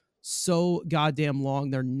for so goddamn long.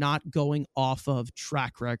 They're not going off of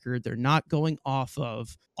track record. They're not going off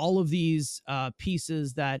of all of these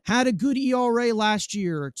pieces that had a good ERA last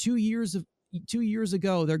year or 2 years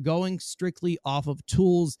ago. They're going strictly off of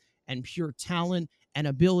tools and pure talent and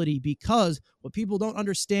ability, because what people don't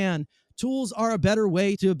understand, tools are a better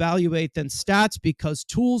way to evaluate than stats, because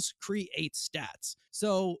tools create stats.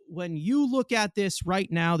 So when you look at this right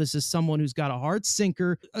now, this is someone who's got a hard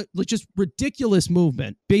sinker, just ridiculous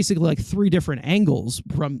movement, basically like 3 different angles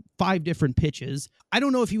from 5 different pitches. I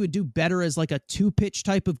don't know if he would do better as like a 2-pitch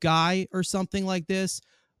type of guy or something like this,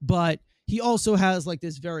 but he also has like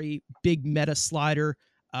this very big meta slider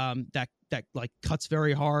that like cuts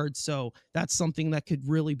very hard. So that's something that could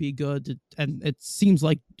really be good. And it seems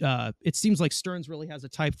like Stearns really has a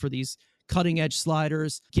type for these cutting edge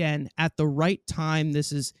sliders. Again, at the right time,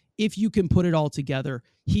 this is, if you can put it all together,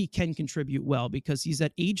 he can contribute well, because he's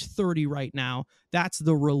at age 30 right now. That's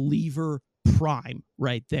the reliever prime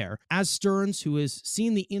right there. As Stearns, who has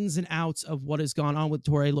seen the ins and outs of what has gone on with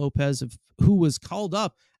Jorge Lopez, who was called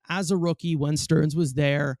up as a rookie when Stearns was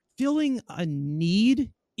there, feeling a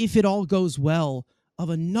need, if it all goes well, of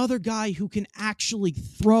another guy who can actually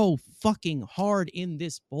throw fucking hard in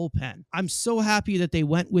this bullpen. I'm so happy that they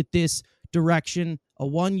went with this direction, a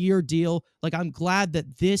 1-year deal. Like, I'm glad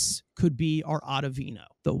that this could be our Ottavino.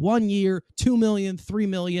 The 1 year, $2 million, $3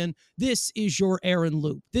 million. This is your Aaron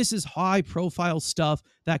Loop. This is high profile stuff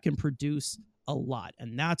that can produce a lot.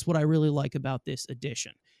 And that's what I really like about this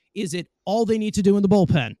addition. Is it all they need to do in the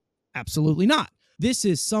bullpen? Absolutely not. This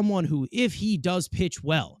is someone who, if he does pitch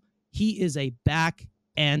well, he is a back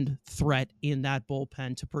end threat in that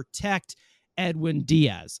bullpen to protect Edwin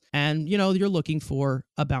Diaz. And, you're looking for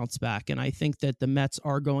a bounce back. And I think that the Mets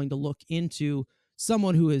are going to look into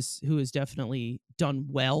someone who has definitely done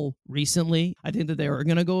well recently. I think that they are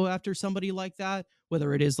going to go after somebody like that,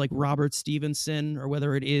 whether it is like Robert Stevenson or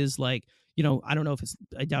whether it is like, I don't know if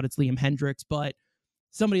I doubt it's Liam Hendricks, but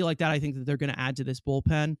somebody like that. I think that they're going to add to this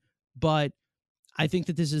bullpen. But I think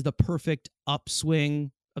that this is the perfect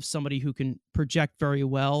upswing of somebody who can project very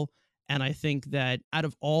well. And I think that out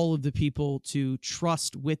of all of the people to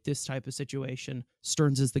trust with this type of situation,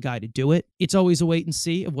 Stearns is the guy to do it. It's always a wait and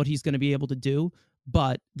see of what he's going to be able to do,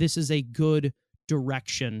 but this is a good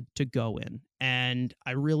direction to go in. And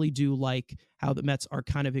I really do like how the Mets are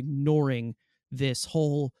kind of ignoring this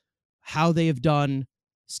whole, how they have done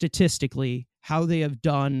statistically, how they have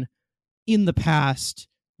done in the past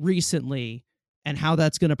recently, and how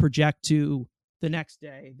that's going to project to the next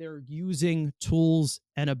day. They're using tools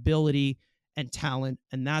and ability and talent,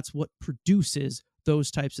 and that's what produces those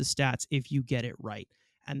types of stats if you get it right.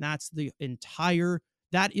 And that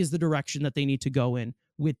is the direction that they need to go in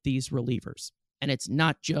with these relievers. And it's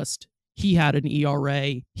not just he had an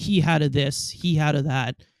ERA, he had a this, he had a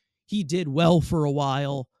that. He did well for a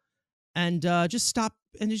while, and just stop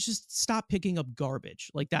picking up garbage.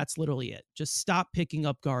 Like, that's literally it. Just stop picking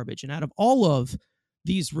up garbage. And out of all of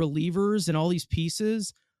these relievers and all these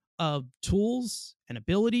pieces of tools and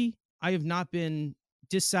ability, I have not been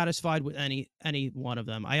dissatisfied with any one of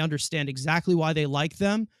them. I understand exactly why they like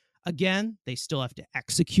them. Again, they still have to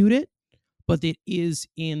execute it, but it is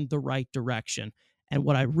in the right direction. And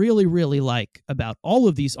what I really, really like about all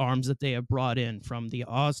of these arms that they have brought in, from the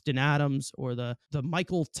Austin Adams or the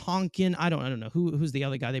Michael Tonkin, I don't know who's the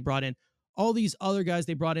other guy they brought in. All these other guys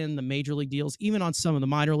they brought in the major league deals, even on some of the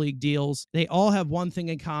minor league deals, they all have one thing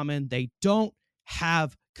in common. They don't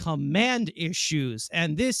have command issues.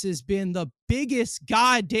 And this has been the biggest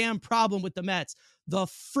goddamn problem with the Mets. The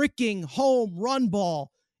freaking home run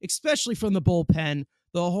ball, especially from the bullpen.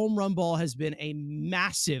 The home run ball has been a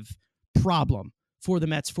massive problem for the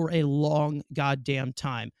Mets for a long goddamn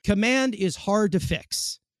time. Command is hard to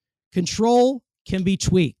fix. Control can be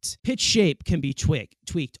tweaked. Pitch shape can be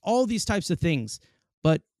tweaked. All these types of things.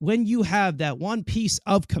 But when you have that one piece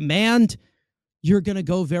of command, you're going to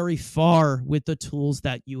go very far with the tools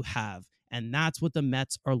that you have. And that's what the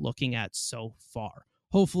Mets are looking at so far.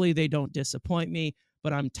 Hopefully they don't disappoint me,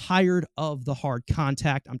 but I'm tired of the hard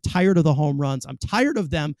contact. I'm tired of the home runs. I'm tired of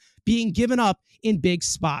them being given up in big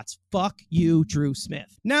spots. Fuck you, Drew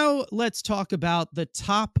Smith. Now let's talk about the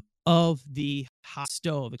top of the hot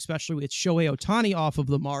stove, especially with Shohei Ohtani off of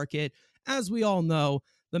the market. As we all know,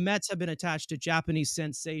 the Mets have been attached to Japanese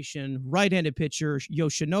sensation right-handed pitcher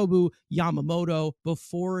Yoshinobu Yamamoto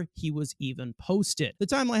before he was even posted. The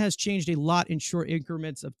timeline has changed a lot in short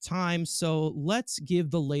increments of time, so let's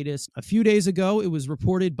give the latest. A few days ago, it was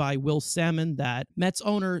reported by Will Salmon that Mets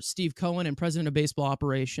owner Steve Cohen and president of baseball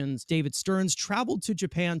operations David Stearns traveled to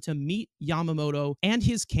Japan to meet Yamamoto and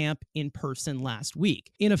his camp in person last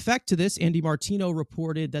week. In effect to this, Andy Martino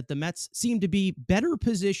reported that the Mets seemed to be better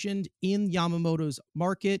positioned in Yamamoto's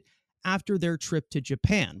market after their trip to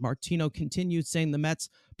Japan. Martino continued saying the Mets'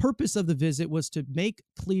 purpose of the visit was to make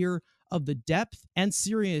clear of the depth and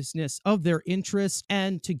seriousness of their interest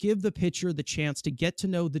and to give the pitcher the chance to get to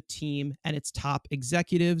know the team and its top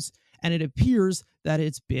executives, and it appears that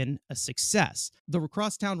it's been a success. The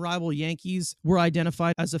crosstown rival Yankees were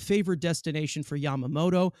identified as a favored destination for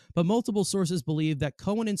Yamamoto, but multiple sources believe that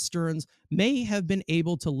Cohen and Stearns may have been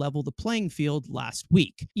able to level the playing field last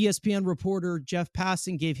week. ESPN reporter Jeff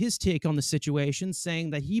Passan gave his take on the situation,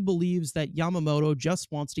 saying that he believes that Yamamoto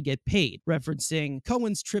just wants to get paid, referencing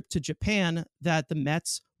Cohen's trip to Japan that the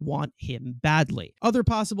Mets want him badly. Other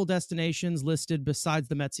possible destinations listed besides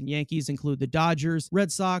the Mets and Yankees include the Dodgers,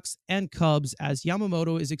 Red Sox, and Cubs, as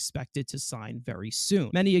Yamamoto is expected to sign very soon.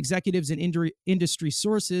 Many executives and industry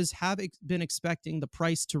sources have been expecting the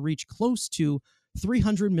price to reach close to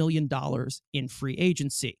 $300 million in free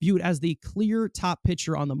agency. Viewed as the clear top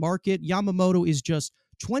pitcher on the market, Yamamoto is just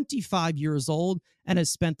 25 years old and has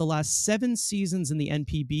spent the last 7 seasons in the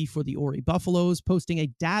NPB for the Ori Buffaloes, posting a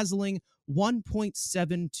dazzling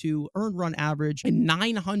 1.72 earned run average in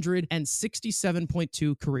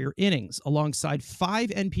 967.2 career innings, alongside 5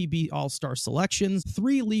 NPB All-Star selections,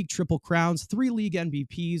 3 league triple crowns, 3 league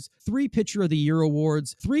MVPs, 3 Pitcher of the Year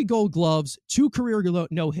awards, 3 Gold Gloves, 2 career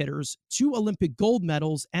no-hitters, 2 Olympic gold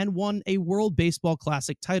medals, and won a World Baseball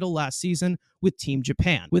Classic title last season with Team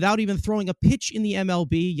Japan. Without even throwing a pitch in the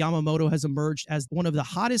MLB, Yamamoto has emerged as one of the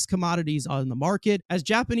hottest commodities on the market, as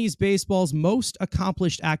Japanese baseball's most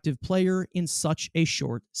accomplished active player in such a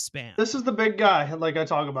short span. This is the big guy, like I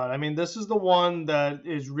talk about. I mean, this is the one that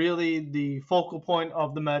is really the focal point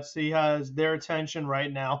of the Mets. He has their attention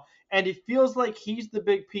right now, and it feels like he's the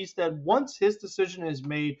big piece that once his decision is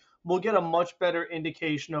made, we'll get a much better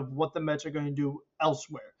indication of what the Mets are going to do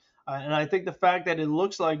elsewhere. And I think the fact that it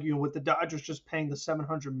looks like, with the Dodgers just paying the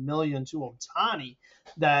 $700 million to Ohtani,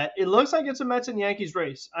 that it looks like it's a Mets and Yankees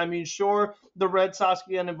race. I mean, sure, the Red Sox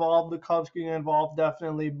can get involved, the Cubs can get involved,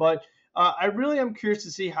 definitely, but I really am curious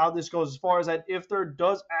to see how this goes, as far as that if there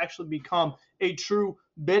does actually become a true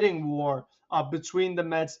bidding war between the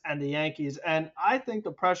Mets and the Yankees. And I think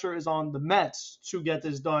the pressure is on the Mets to get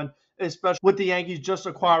this done, especially with the Yankees just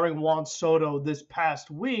acquiring Juan Soto this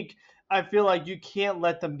past week. I feel like you can't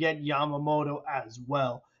let them get Yamamoto as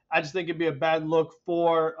well. I just think it'd be a bad look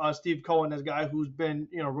for Steve Cohen, as a guy who's been,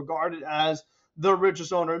 regarded as the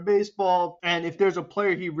richest owner in baseball. And if there's a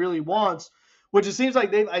player he really wants, which it seems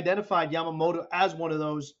like they've identified Yamamoto as one of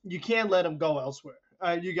those, you can't let him go elsewhere.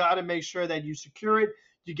 You got to make sure that you secure it,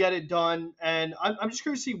 you get it done. And I'm just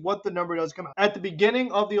curious to see what the number does come out. At the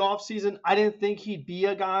beginning of the offseason, I didn't think he'd be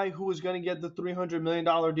a guy who was going to get the $300 million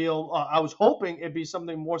deal. I was hoping it'd be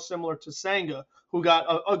something more similar to Senga, who got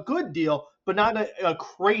a good deal, but not a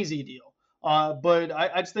crazy deal. But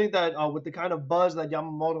I just think that with the kind of buzz that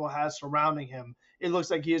Yamamoto has surrounding him, it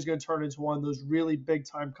looks like he is going to turn into one of those really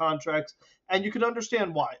big-time contracts. And you can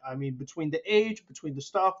understand why. I mean, between the age, between the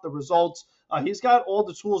stuff, the results, he's got all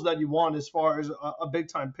the tools that you want as far as a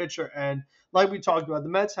big-time pitcher. And like we talked about, the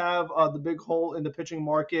Mets have the big hole in the pitching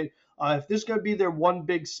market. If this is going to be their one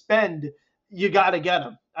big spend, you got to get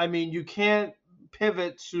him. I mean, you can't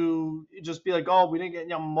pivot to just be like, oh, we didn't get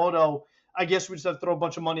Yamamoto, I guess we just have to throw a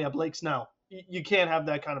bunch of money at Blake Snell. You can't have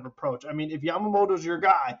that kind of approach. I mean, if Yamamoto's your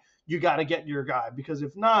guy, you got to get your guy, because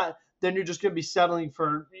if not, then you're just going to be settling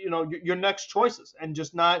for, your next choices and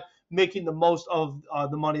just not making the most of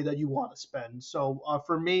the money that you want to spend. So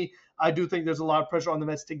for me, I do think there's a lot of pressure on the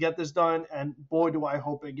Mets to get this done, and boy, do I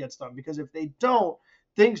hope it gets done, because if they don't,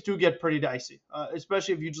 things do get pretty dicey,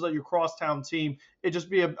 especially if you just let your crosstown team. It'd just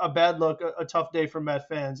be a bad look, a tough day for Met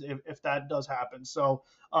fans if that does happen. So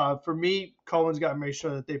for me, Cohen's got to make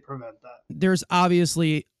sure that they prevent that. There's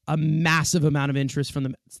obviously a massive amount of interest from the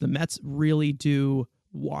Mets. The Mets really do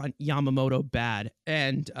want Yamamoto bad.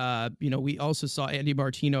 And, we also saw Andy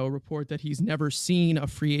Martino report that he's never seen a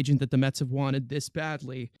free agent that the Mets have wanted this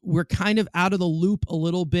badly. We're kind of out of the loop a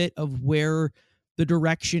little bit of where the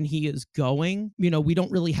direction he is going. We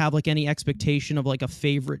don't really have any expectation of a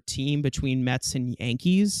favorite team between Mets and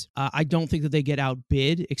Yankees. I don't think that they get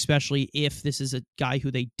outbid, especially if this is a guy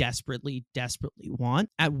who they desperately want.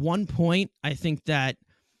 At one point, I think that,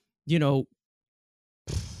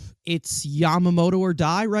 It's Yamamoto or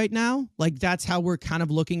die right now. Like, that's how we're kind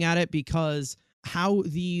of looking at it, because how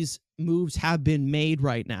these moves have been made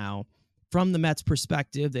right now from the Mets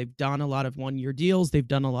perspective, they've done a lot of one-year deals. They've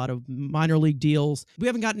done a lot of minor league deals. We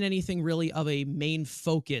haven't gotten anything really of a main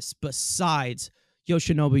focus besides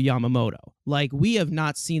Yoshinobu Yamamoto. Like, we have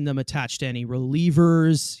not seen them attached to any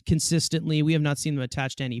relievers consistently. We have not seen them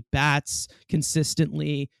attached to any bats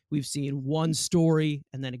consistently. We've seen one story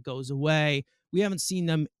and then it goes away. We haven't seen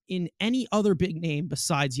them in any other big name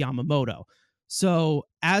besides Yamamoto. So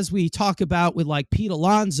as we talk about with like Pete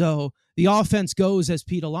Alonso, the offense goes as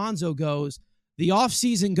Pete Alonso goes. The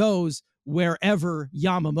offseason goes wherever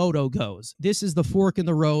Yamamoto goes. This is the fork in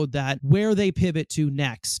the road that where they pivot to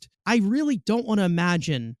next. I really don't want to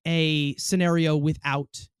imagine a scenario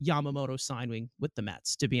without Yamamoto signing with the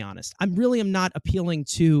Mets, to be honest. I really am not appealing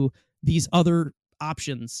to these other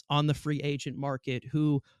options on the free agent market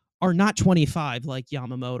who are not 25 like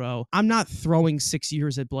Yamamoto. I'm not throwing 6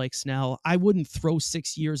 years at Blake Snell. I wouldn't throw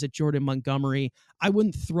 6 years at Jordan Montgomery. I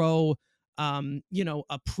wouldn't throw,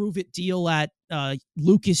 a prove-it deal at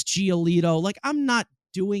Lucas Giolito. Like, I'm not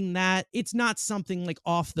doing that. It's not something like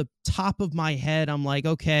off the top of my head. I'm like,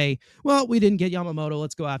 okay, well, we didn't get Yamamoto.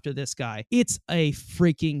 Let's go after this guy. It's a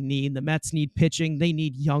freaking need. The Mets need pitching. They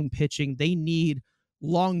need young pitching. They need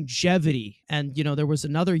longevity. And, there was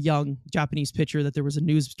another young Japanese pitcher that there was a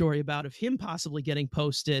news story about of him possibly getting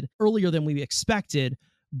posted earlier than we expected.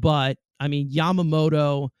 But,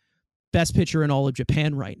 Yamamoto, best pitcher in all of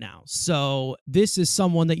Japan right now. So this is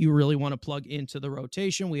someone that you really want to plug into the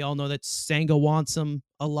rotation. We all know that Senga wants him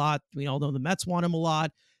a lot. We all know the Mets want him a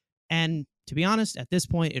lot. And to be honest, at this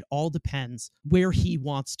point, it all depends where he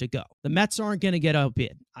wants to go. The Mets aren't going to get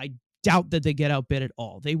outbid. I doubt that they get outbid at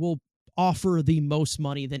all. They will offer the most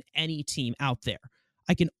money than any team out there.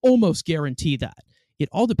 I can almost guarantee that. It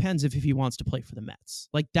all depends if he wants to play for the Mets.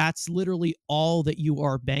 Like, that's literally all that you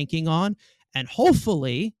are banking on. And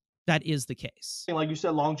hopefully that is the case. Like you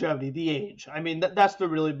said, longevity, the age. That's the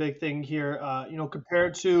really big thing here.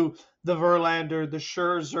 Compared to the Verlander, the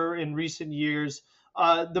Scherzer in recent years,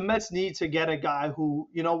 the Mets need to get a guy who,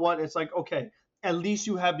 it's like, okay, at least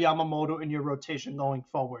you have Yamamoto in your rotation going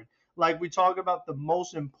forward. Like we talk about, the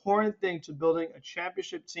most important thing to building a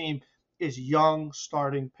championship team is young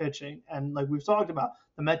starting pitching. And like we've talked about,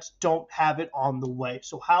 the Mets don't have it on the way.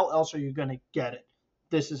 So how else are you going to get it?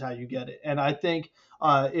 This is how you get it. And I think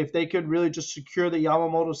if they could really just secure the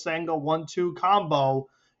Yamamoto Senga 1-2 combo,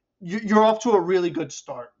 you're off to a really good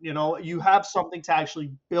start. You have something to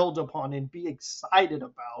actually build upon and be excited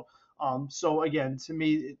about. So again, to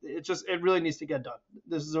me, it really needs to get done.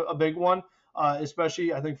 This is a big one.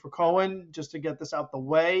 Especially I think for Cohen, just to get this out the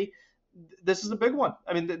way. This is a big one.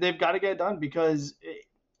 They've got to get it done, because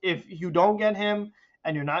if you don't get him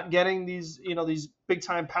and you're not getting these big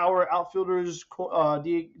time power outfielders,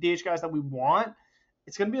 DH guys that we want,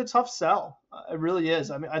 it's going to be a tough sell. It really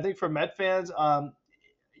is. I think for Met fans,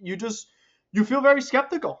 you feel very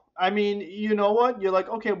skeptical. You know what? You're like,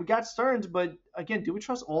 okay, we got Stearns, but again, do we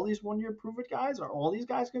trust all these one-year prove-it guys? Are all these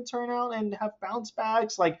guys going to turn out and have bounce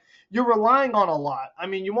backs? Like, you're relying on a lot.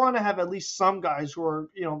 You want to have at least some guys who are,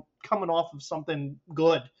 coming off of something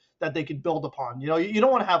good that they could build upon. You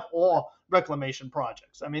don't want to have all reclamation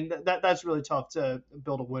projects. That's really tough to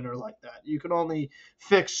build a winner like that. You can only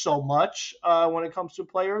fix so much when it comes to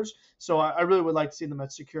players. So I really would like to see the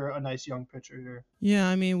Mets secure a nice young pitcher here.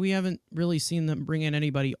 Yeah, we haven't really seen them bring in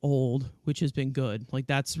anybody old, which has been good. Like,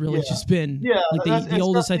 that's really just been like the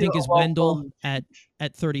oldest I think is Wendle at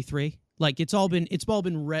 33. Like, it's all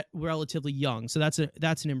been relatively young, so that's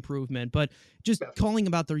an improvement. But just calling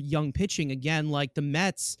about their young pitching again, like the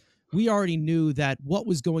Mets, we already knew that what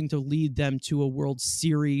was going to lead them to a World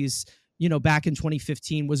Series, back in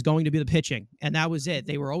 2015 was going to be the pitching, and that was it.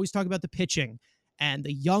 They were always talking about the pitching and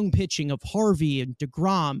the young pitching of Harvey and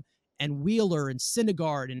DeGrom and Wheeler and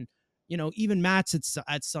Syndergaard and even Matz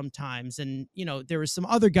at sometimes. And, there were some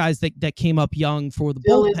other guys that came up young for the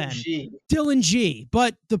bullpen. Dylan G.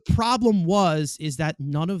 But the problem is that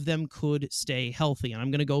none of them could stay healthy. And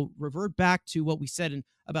I'm going to revert back to what we said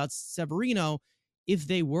about Severino. If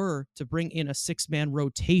they were to bring in a 6-man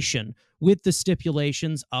rotation with the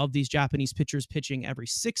stipulations of these Japanese pitchers pitching every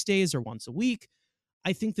 6 days or once a week,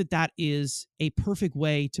 I think that is a perfect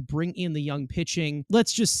way to bring in the young pitching.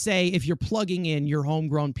 Let's just say if you're plugging in your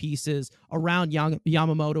homegrown pieces around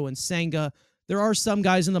Yamamoto and Senga, there are some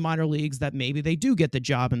guys in the minor leagues that maybe they do get the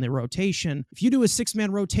job in the rotation. If you do a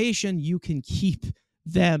 6-man rotation, you can keep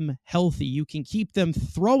them healthy. You can keep them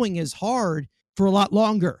throwing as hard for a lot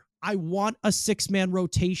longer. I want a 6-man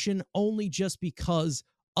rotation only just because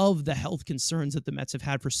of the health concerns that the Mets have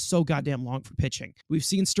had for so goddamn long for pitching. We've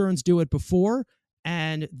seen Stearns do it before,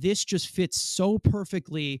 and this just fits so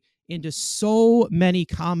perfectly into so many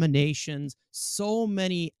combinations, so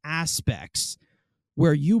many aspects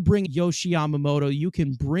where you bring Yoshi Yamamoto, you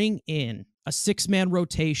can bring in a 6-man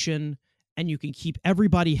rotation and you can keep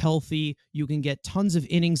everybody healthy. You can get tons of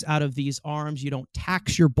innings out of these arms. You don't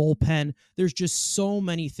tax your bullpen. There's just so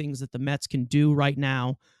many things that the Mets can do right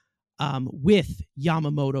now with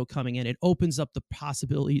Yamamoto coming in. It opens up the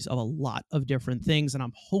possibilities of a lot of different things, and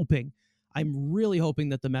I'm really hoping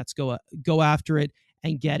that the Mets go after it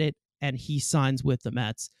and get it, and he signs with the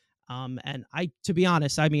Mets. And to be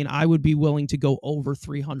honest, I would be willing to go over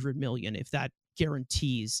 $300 million if that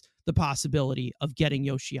guarantees the possibility of getting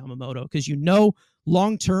Yoshi Yamamoto, because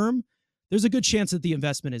long term, there's a good chance that the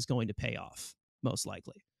investment is going to pay off, most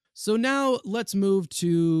likely. So now let's move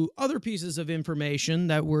to other pieces of information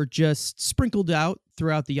that were just sprinkled out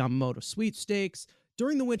throughout the Yamamoto sweepstakes.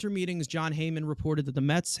 During the winter meetings, John Heyman reported that the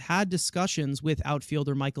Mets had discussions with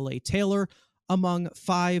outfielder Michael A. Taylor, among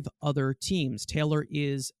 5 other teams. Taylor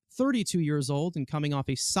is 32 years old and coming off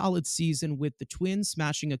a solid season with the Twins,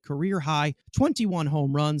 smashing a career-high 21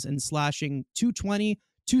 home runs and slashing .220,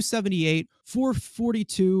 .278,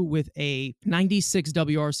 .442 with a 96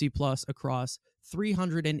 WRC plus across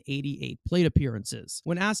 388 plate appearances.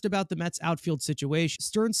 When asked about the Mets' outfield situation,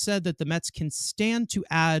 Stearns said that the Mets can stand to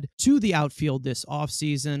add to the outfield this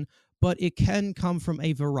offseason, but it can come from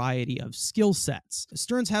a variety of skill sets.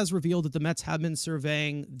 Stearns has revealed that the Mets have been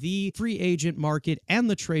surveying the free agent market and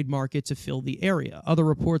the trade market to fill the area. Other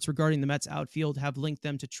reports regarding the Mets outfield have linked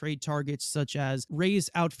them to trade targets such as Rays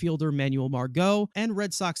outfielder Manuel Margot and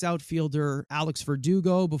Red Sox outfielder Alex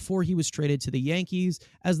Verdugo before he was traded to the Yankees,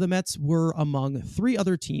 as the Mets were among 3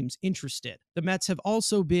 other teams interested. The Mets have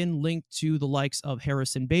also been linked to the likes of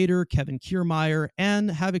Harrison Bader, Kevin Kiermaier, and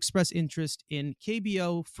have expressed interest in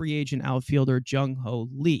KBO free agent outfielder Jung-Ho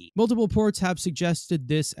Lee. Multiple reports have suggested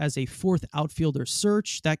this as a 4th outfielder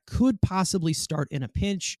search that could possibly start in a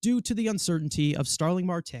pinch due to the uncertainty of Starling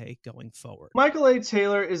Marte going forward. Michael A.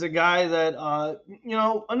 Taylor is a guy that,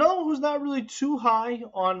 another one who's not really too high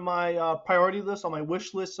on my priority list, on my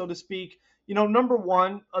wish list, so to speak. Number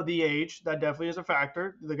one, the age, that definitely is a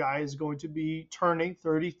factor. The guy is going to be turning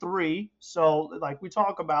 33. So, like we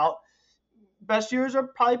talk about, best years are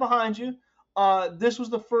probably behind you. This was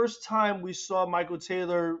the first time we saw Michael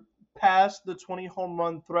Taylor pass the 20 home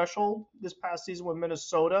run threshold this past season with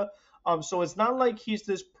Minnesota. So it's not like he's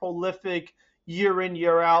this prolific year in,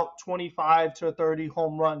 year out, 25 to 30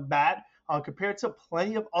 home run bat compared to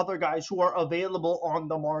plenty of other guys who are available on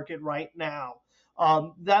the market right now.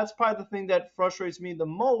 That's probably the thing that frustrates me the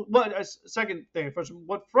most. But second thing,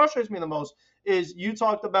 what frustrates me the most is you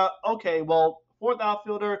talked about, okay, well, 4th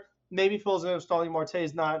outfielder, maybe fills in if Starling Marte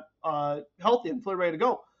is not healthy and fully ready to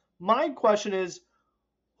go. My question is,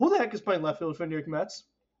 who the heck is playing left field for New York Mets?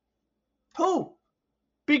 Who?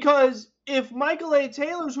 Because if Michael A.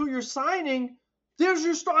 Taylor's who you're signing, there's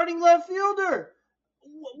your starting left fielder.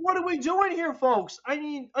 What are we doing here, folks?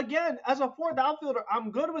 Again, as a 4th outfielder,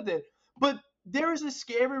 I'm good with it. But there is a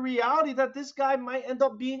scary reality that this guy might end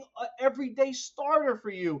up being an everyday starter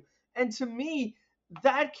for you. And to me,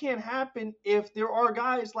 that can't happen if there are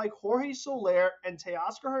guys like Jorge Soler and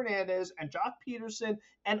Teoscar Hernandez and Jock Peterson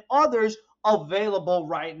and others available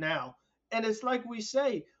right now. And it's like we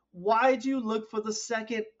say, why do you look for the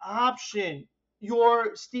second option?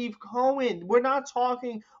 You're Steve Cohen. We're not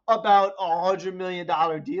talking about $100 million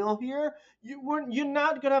deal here. You're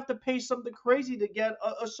not going to have to pay something crazy to get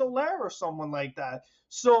a Soler or someone like that.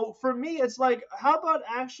 So for me, it's like, how about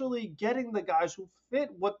actually getting the guys who fit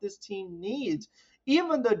what this team needs?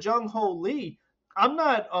 Even the Jung-Ho Lee, I'm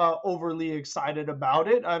not overly excited about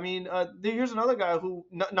it. Here's another guy who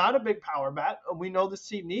not a big power bat. We know this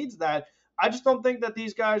team needs that. I just don't think that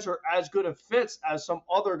these guys are as good of fits as some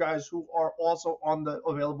other guys who are also on the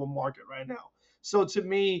available market right now. So to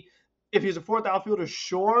me, if he's a 4th outfielder,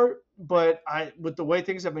 sure, but with the way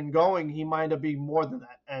things have been going, he might end up being more than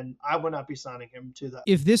that, and I would not be signing him to that.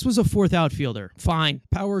 If this was a 4th outfielder, fine.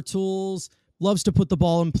 Power tools, loves to put the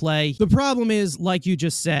ball in play. The problem is, like you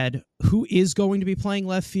just said, who is going to be playing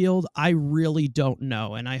left field? I really don't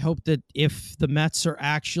know. And I hope that if the Mets are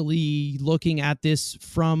actually looking at this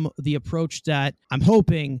from the approach that I'm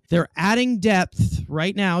hoping, they're adding depth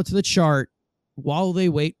right now to the chart while they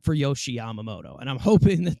wait for Yoshi Yamamoto. And I'm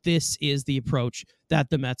hoping that this is the approach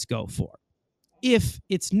that the Mets go for. If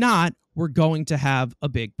it's not, we're going to have a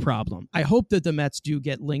big problem. I hope that the Mets do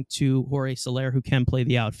get linked to Jorge Soler, who can play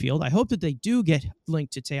the outfield. I hope that they do get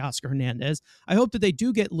linked to Teoscar Hernandez. I hope that they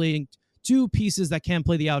do get linked two pieces that can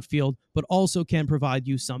play the outfield, but also can provide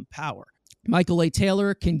you some power. Michael A.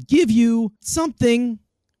 Taylor can give you something,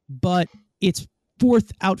 but it's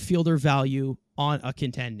fourth outfielder value on a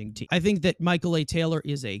contending team. I think that Michael A. Taylor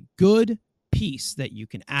is a good piece that you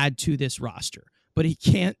can add to this roster, but he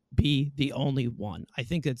can't be the only one. I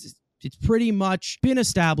think it's pretty much been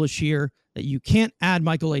established here that you can't add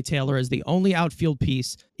Michael A. Taylor as the only outfield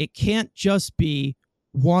piece. It can't just be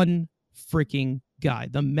one freaking guy.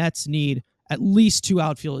 The Mets need at least two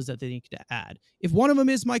outfielders that they need to add. If one of them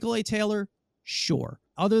is Michael A. Taylor, sure.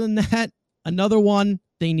 Other than that, another one,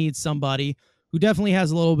 they need somebody who definitely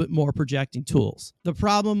has a little bit more projecting tools. The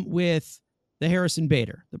problem with the Harrison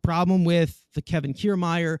Bader, the problem with the Kevin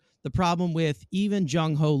Kiermaier, the problem with even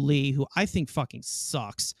Jung-Ho Lee, who I think fucking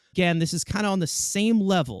sucks. Again, this is kind of on the same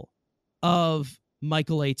level of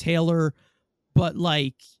Michael A. Taylor, but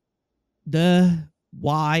like,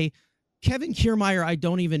 why? Kevin Kiermaier, I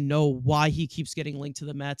don't even know why he keeps getting linked to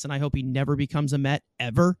the Mets, and I hope he never becomes a Met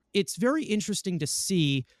ever. It's very interesting to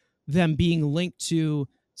see them being linked to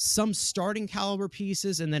some starting caliber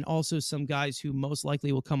pieces and then also some guys who most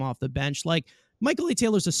likely will come off the bench. Like Michael A.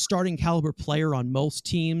 Taylor's a starting caliber player on most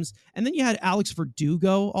teams. And then you had Alex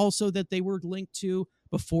Verdugo also that they were linked to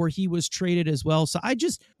before he was traded as well. So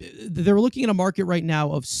they're looking at a market right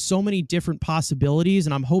now of so many different possibilities.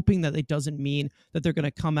 And I'm hoping that it doesn't mean that they're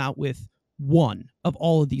going to come out with one of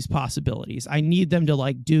all of these possibilities. I need them to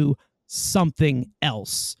like do something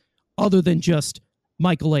else other than just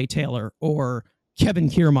Michael A. Taylor or Kevin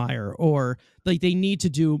Kiermaier, or like they need to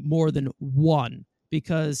do more than one,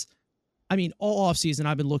 because I mean, all offseason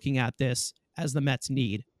I've been looking at this as the Mets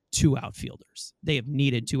need two outfielders. They have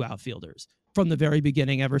needed two outfielders from the very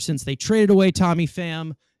beginning, ever since they traded away Tommy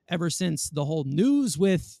Pham, ever since the whole news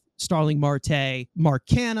with Starling Marte, Mark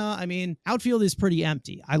Canha. I mean, outfield is pretty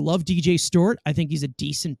empty. I love DJ Stewart. I think he's a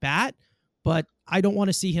decent bat, but I don't want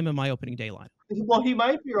to see him in my opening day lineup. Well, he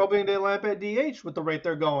might be your opening day lineup at DH with the rate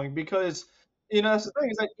they're going, because that's the thing.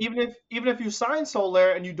 Is that even if you sign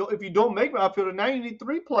Soler and if you don't make an outfielder, now you need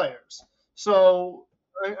three players. So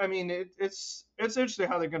I mean, it's interesting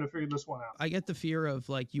how they're going to figure this one out. I get the fear of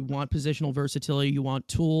like you want positional versatility, you want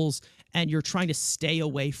tools, and you're trying to stay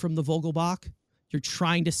away from the Vogelbach. You're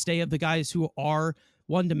trying to stay of the guys who are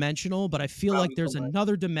one-dimensional, but I feel like there's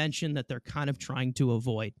another dimension that they're kind of trying to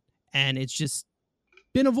avoid, and it's just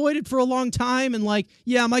been avoided for a long time. And like,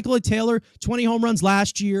 yeah, Michael A. Taylor, 20 home runs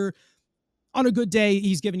last year. On a good day,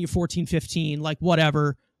 he's giving you 14, 15, like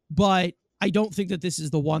whatever. But I don't think that this is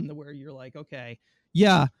the one where you're like, okay,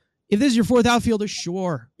 yeah, if this is your fourth outfielder,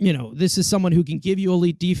 sure. This is someone who can give you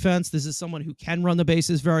elite defense. This is someone who can run the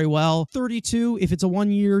bases very well. 32, if it's a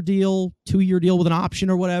 1-year deal, 2-year deal with an option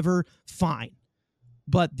or whatever, fine.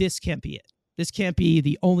 But this can't be it. This can't be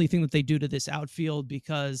the only thing that they do to this outfield,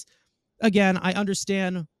 because, again, I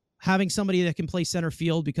understand having somebody that can play center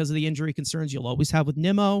field because of the injury concerns you'll always have with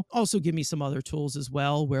Nimmo. Also give me some other tools as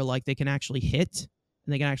well where like they can actually hit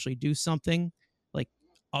and they can actually do something like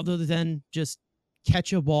other than just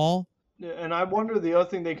catch a ball. And I wonder the other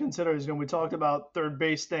thing they consider is, we talked about third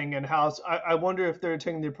base thing and how I wonder if they're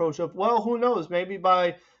taking the approach of, well, who knows, maybe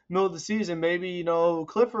by middle of the season, maybe,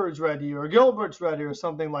 Clifford's ready or Gilbert's ready or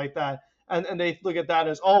something like that. And they look at that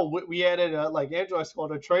as, we added, like Andrew likes to call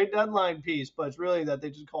it, a trade deadline piece, but it's really that they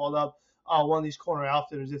just called up one of these corner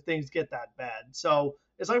outfielders if things get that bad. So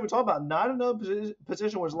it's like we talked about, not another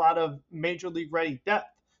position where there's a lot of major league ready depth.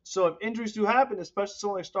 So if injuries do happen, especially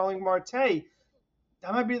someone like Starling Marte,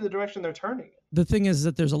 that might be the direction they're turning it. The thing is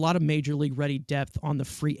that there's a lot of major league ready depth on the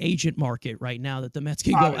free agent market right now that the Mets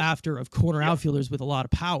can go after of corner outfielders with a lot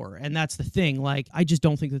of power. And that's the thing. Like, I just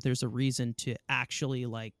don't think that there's a reason to actually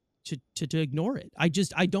like, to ignore it. I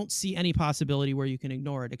don't see any possibility where you can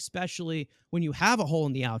ignore it, especially when you have a hole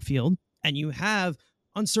in the outfield and you have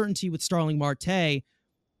uncertainty with Starling Marte.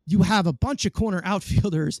 You have a bunch of corner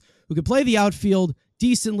outfielders who can play the outfield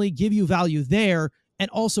decently, give you value there, and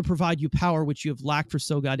also provide you power, which you have lacked for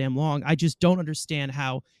so goddamn long. I just don't understand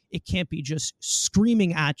how it can't be just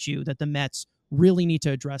screaming at you that the Mets really need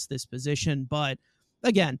to address this position. But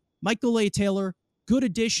again, Michael A. Taylor, good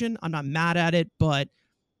addition. I'm not mad at it, but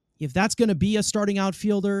if that's going to be a starting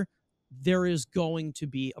outfielder, there is going to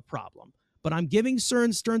be a problem. But I'm giving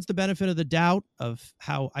Stearns the benefit of the doubt of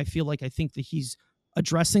how I think that he's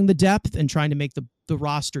addressing the depth and trying to make the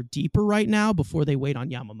roster deeper right now before they wait on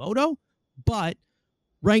Yamamoto. But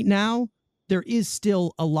right now, there is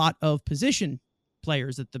still a lot of position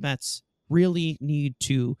players that the Mets really need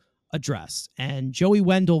to address. And Joey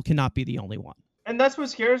Wendle cannot be the only one. And that's what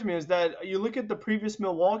scares me, is that you look at the previous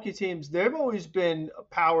Milwaukee teams, they've always been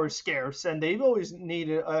power scarce, and they've always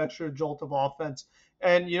needed an extra jolt of offense.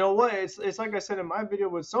 And you know what? It's like I said in my video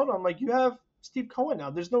with Soto. I'm like, you have Steve Cohen now.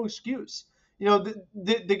 There's no excuse. You know,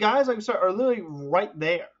 the guys like I said are literally right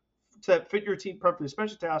there to fit your team perfectly,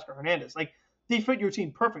 especially Teoscar Hernandez. Like they fit your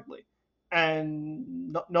team perfectly,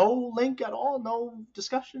 and no link at all, no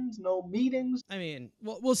discussions, no meetings. I mean,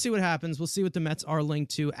 we'll see what happens. We'll see what the Mets are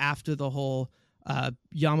linked to after the whole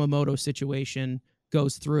Yamamoto situation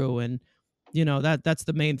goes through, and you know that's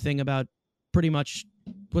the main thing about pretty much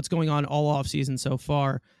what's going on all offseason so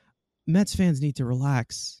far. Mets fans need to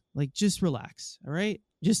relax. Like, just relax, all right?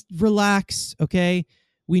 Just relax, okay?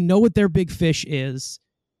 We know what their big fish is,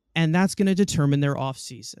 and that's going to determine their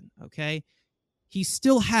offseason, okay? He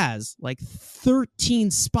still has like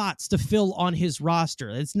 13 spots to fill on his roster.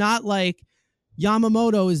 It's not like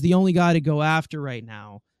Yamamoto is the only guy to go after right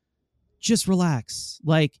now. Just relax.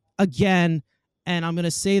 Like, again, and I'm going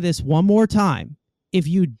to say this one more time. If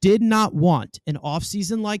you did not want an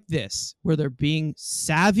offseason like this, where they're being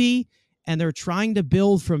savvy and they're trying to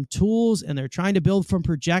build from tools and they're trying to build from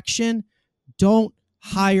projection, don't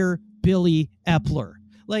hire Billy Epler.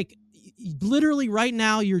 Like, literally right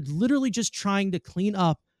now, you're literally just trying to clean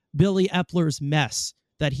up Billy Epler's mess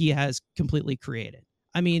that he has completely created.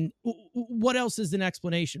 I mean, what else is an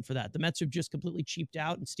explanation for that? The Mets have just completely cheaped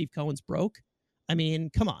out and Steve Cohen's broke? I mean,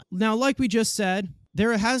 come on. Now, like we just said,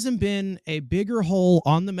 there hasn't been a bigger hole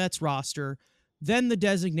on the Mets roster than the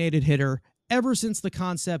designated hitter ever since the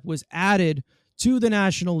concept was added to the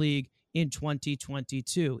National League in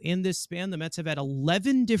 2022. In this span, the Mets have had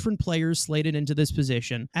 11 different players slated into this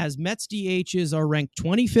position, as Mets DHs are ranked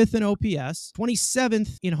 25th in OPS,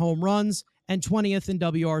 27th in home runs, and 20th in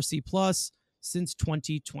WRC+, since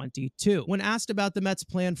 2022. When asked about the Mets'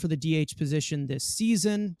 plan for the DH position this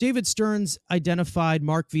season, David Stearns identified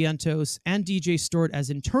Mark Vientos and DJ Stewart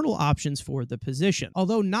as internal options for the position.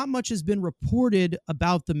 Although not much has been reported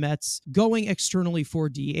about the Mets going externally for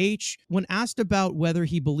DH, when asked about whether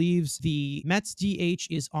he believes the Mets DH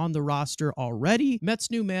is on the roster already,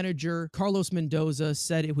 Mets new manager Carlos Mendoza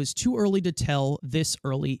said it was too early to tell this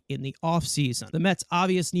early in the offseason. The Mets'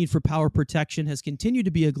 obvious need for power protection has continued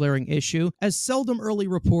to be a glaring issue, as seldom early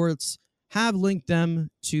reports have linked them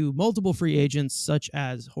to multiple free agents such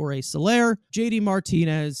as Jorge Soler, JD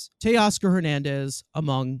Martinez, Teoscar Hernandez,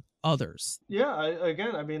 among others. Yeah,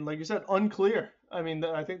 I mean, like you said, unclear. I mean,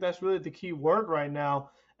 I think that's really the key word right now.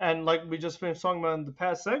 And like we just finished talking about in the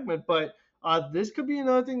past segment, but this could be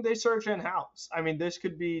another thing they search in-house. I mean, this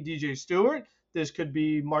could be DJ Stewart. This could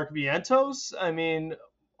be Mark Vientos. I mean,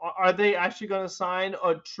 are they actually going to sign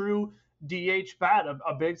a true DH bat,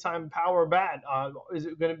 a big-time power bat? Is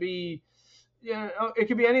it going to be, it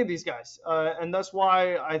could be any of these guys. And that's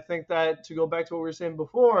why I think that, to go back to what we were saying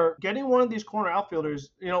before, getting one of these corner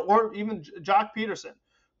outfielders, or even Jock Peterson,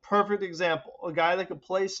 perfect example. A guy that could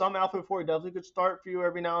play some outfield for you, definitely could start for you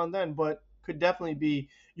every now and then, but could definitely be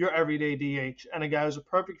your everyday DH. And a guy who's a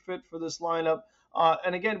perfect fit for this lineup.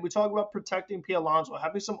 And again, we talk about protecting P. Alonso,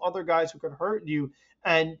 having some other guys who could hurt you,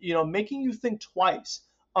 and making you think twice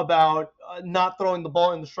about not throwing the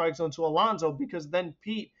ball in the strike zone to Alonso, because then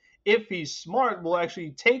Pete, if he's smart, will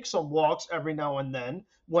actually take some walks every now and then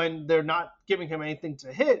when they're not giving him anything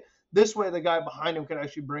to hit. This way, the guy behind him could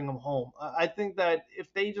actually bring him home. I think that if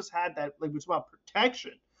they just had that, like it's about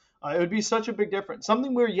protection, it would be such a big difference.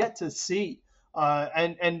 Something we're yet to see,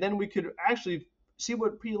 and then we could actually see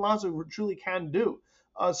what Pete Alonso truly can do.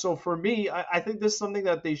 So for me, I think this is something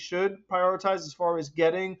that they should prioritize as far as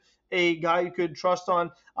getting a guy you could trust on.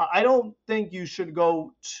 I don't think you should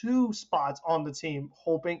go 2 spots on the team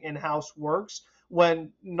hoping in-house works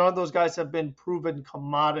when none of those guys have been proven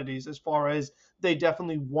commodities as far as they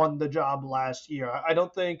definitely won the job last year. I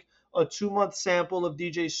don't think a 2-month sample of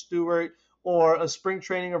DJ Stewart or a spring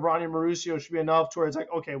training of Ronnie Mauricio should be enough to where it's like,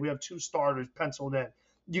 okay, we have 2 starters penciled in.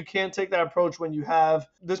 You can't take that approach when you have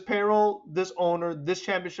this payroll, this owner, this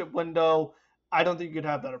championship window. I don't think you could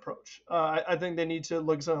have that approach. I think they need to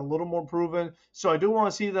look at something a little more proven. So I do want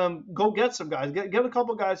to see them go get some guys, get a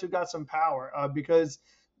couple guys who got some power, because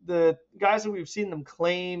the guys that we've seen them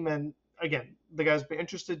claim, and again, the guys be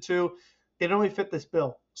interested too, they don't really fit this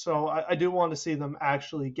bill. So I do want to see them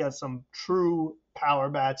actually get some true power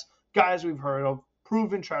bats, guys we've heard of,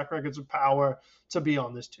 proven track records of power to be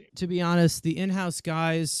on this team. To be honest, the in-house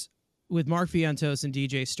guys with Mark Vientos and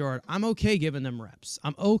DJ Stewart, I'm okay giving them reps.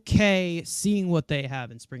 I'm okay seeing what they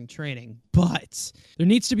have in spring training, but there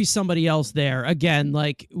needs to be somebody else there. Again,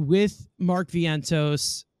 like with Mark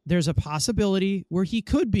Vientos, there's a possibility where he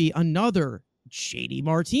could be another JD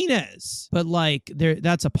Martinez, but like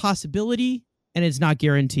that's a possibility and it's not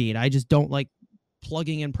guaranteed. I just don't like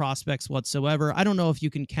plugging in prospects whatsoever. I don't know if you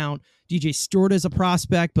can count DJ Stewart as a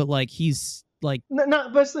prospect, but like he's Like,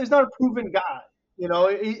 not basically, he's not a proven guy.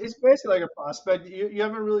 It's basically like a prospect. You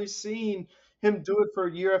haven't really seen him do it for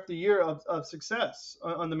year after year of success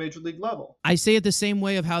on the major league level. I say it the same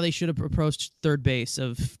way of how they should have approached third base,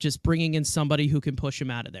 of just bringing in somebody who can push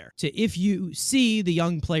him out of there. If you see the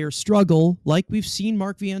young player struggle, like we've seen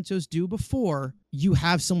Mark Vientos do before, you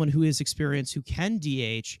have someone who is experienced, who can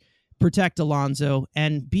DH, protect Alonso,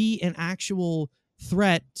 and be an actual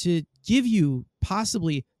threat to give you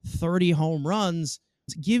possibly 30 home runs.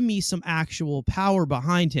 Give me some actual power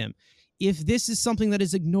behind him. If this is something that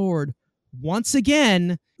is ignored, once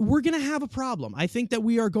again, we're going to have a problem. I think that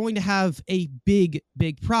we are going to have a big,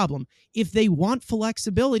 big problem. If they want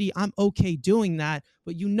flexibility, I'm okay doing that.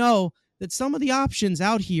 But you know that some of the options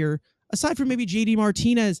out here, aside from maybe JD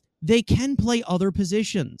Martinez, they can play other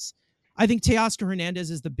positions. I think Teoscar Hernandez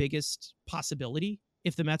is the biggest possibility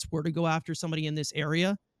if the Mets were to go after somebody in this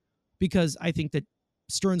area, because I think that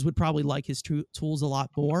Stearns would probably like his tools a lot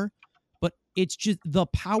more. But it's just, the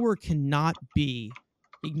power cannot be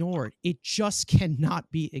ignored. It just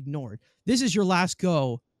cannot be ignored. This is your last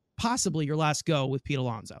go, possibly your last go with Pete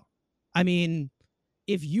Alonso. I mean,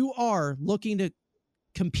 if you are looking to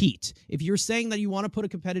compete, if you're saying that you want to put a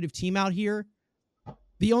competitive team out here,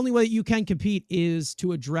 the only way that you can compete is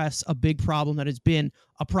to address a big problem that has been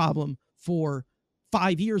a problem for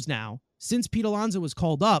 5 years now, since Pete Alonso was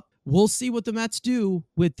called up. We'll see what the Mets do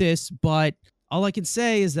with this, but all I can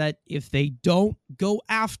say is that if they don't go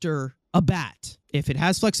after a bat, if it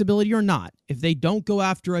has flexibility or not, if they don't go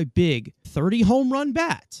after a big 30 home run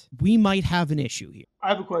bat, we might have an issue here. I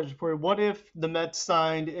have a question for you. What if the Mets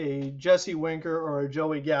signed a Jesse Winker or a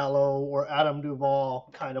Joey Gallo or Adam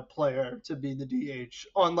Duvall kind of player to be the DH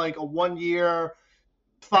on like a 1 year,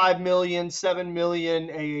 $5 million, $7 million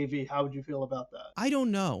AAV? How would you feel about that? I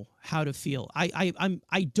don't know how to feel.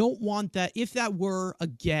 I don't want that. If that were,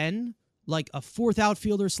 again, like a fourth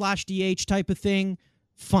outfielder / DH type of thing,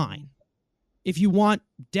 fine. If you want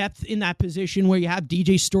depth in that position where you have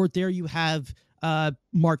DJ Stewart there, you have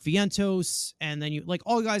Mark Vientos, and then you, like,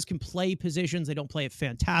 all guys can play positions. They don't play it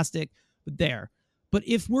fantastic, but there. But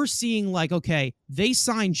if we're seeing, like, okay, they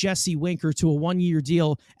signed Jesse Winker to a 1 year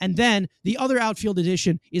deal, and then the other outfield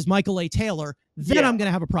addition is Michael A. Taylor, then I'm going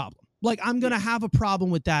to have a problem. Like, I'm going to have a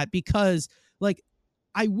problem with that, because, like,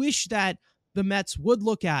 I wish that the Mets would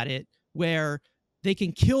look at it where they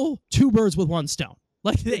can kill two birds with one stone.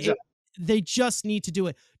 Like, they just need to do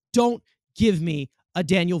it. Don't give me a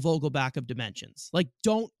Daniel Vogelback of dimensions. Like,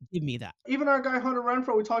 don't give me that. Even our guy Hunter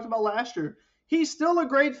Renfroe, we talked about last year, he's still a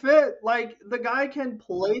great fit. Like, the guy can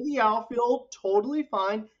play the outfield totally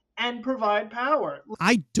fine and provide power.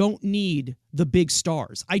 I don't need the big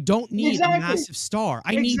stars. I don't need a massive star.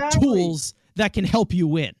 I need tools that can help you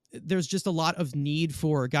win. There's just a lot of need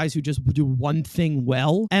for guys who just do one thing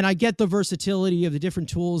well. And I get the versatility of the different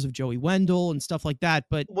tools of Joey Wendle and stuff like that.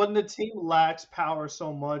 But when the team lacks power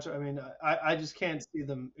so much, I mean, I just can't see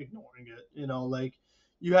them ignoring it. Like,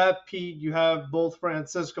 you have Pete, you have both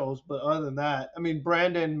Franciscos, but other than that, I mean,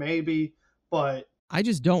 Brandon maybe, but I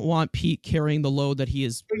just don't want Pete carrying the load that he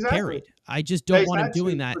has carried. I just don't want him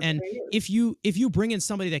doing that. And if you bring in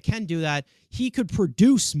somebody that can do that, he could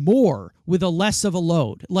produce more with a less of a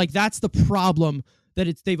load. Like, that's the problem that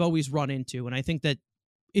they've always run into. And I think that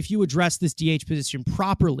if you address this DH position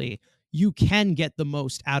properly, you can get the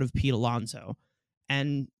most out of Pete Alonso.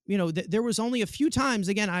 And, there was only a few times,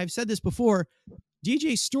 again, I've said this before,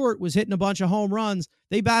 DJ Stewart was hitting a bunch of home runs.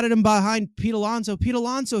 They batted him behind Pete Alonso. Pete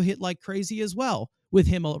Alonso hit like crazy as well with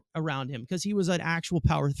him around him, because he was an actual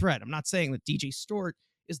power threat. I'm not saying that DJ Stewart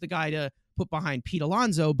is the guy to put behind Pete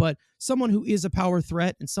Alonso, but someone who is a power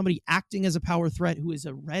threat and somebody acting as a power threat who is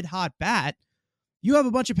a red hot bat, you have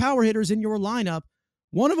a bunch of power hitters in your lineup.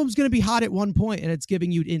 One of them's going to be hot at one point, and it's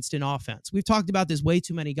giving you instant offense. We've talked about this way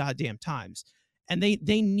too many goddamn times, and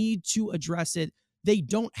they need to address it. They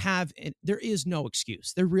don't have, there is no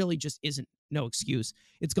excuse. There really just isn't no excuse.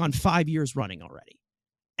 It's gone 5 years running already,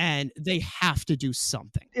 and they have to do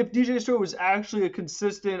something. If DJ Stewart was actually a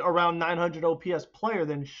consistent around 900 OPS player,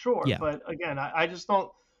 then sure. Yeah. But again, I just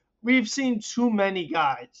don't. We've seen too many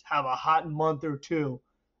guys have a hot month or two,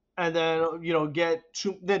 and then get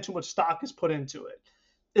too much stock is put into it.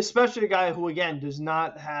 Especially a guy who, again, does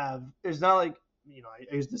not have. It's not like,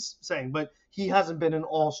 I use this saying, but he hasn't been an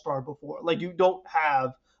all-star before. Like, you don't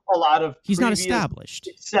have a lot of. He's not established.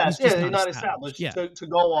 Success. He's not established to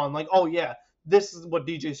go on. Like, oh yeah, this is what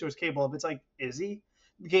DJ Stewart's capable of. It's like, is he?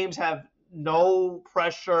 The games have no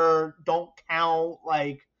pressure, don't count.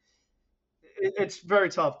 Like, it's very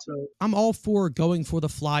tough to. I'm all for going for the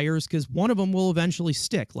Flyers because one of them will eventually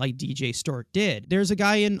stick, like DJ Stewart did. There's a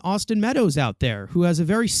guy in Austin Meadows out there who has a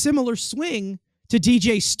very similar swing to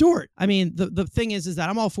DJ Stewart. I mean, the thing is that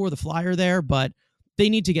I'm all for the Flyer there, but they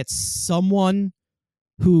need to get someone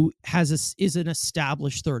who is an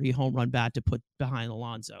established 30 home run bat to put behind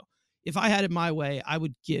Alonso. If I had it my way, I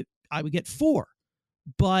would get 4.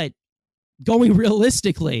 But going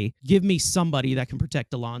realistically, give me somebody that can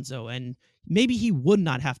protect Alonso, and maybe he would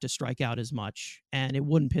not have to strike out as much, and it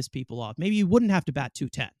wouldn't piss people off. Maybe he wouldn't have to bat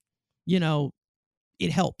 210. You know,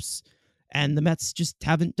 it helps. And the Mets just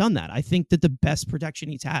haven't done that. I think that the best protection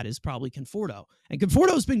he's had is probably Conforto. And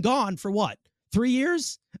Conforto's been gone for what, 3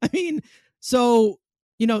 years? I mean, so,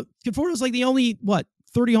 you know, Conforto's like the only,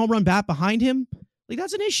 30 home run bat behind him? Like,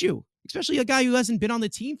 that's an issue, especially a guy who hasn't been on the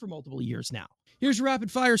team for multiple years now. Here's your rapid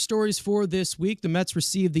fire stories for this week. The Mets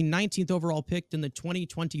received the 19th overall pick in the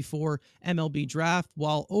 2024 MLB draft.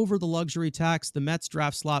 While over the luxury tax, the Mets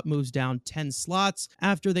draft slot moves down 10 slots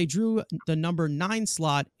after they drew the number 9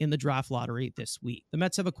 slot in the draft lottery this week. The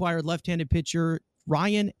Mets have acquired left-handed pitcher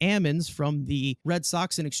Ryan Ammons from the Red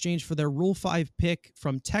Sox in exchange for their Rule 5 pick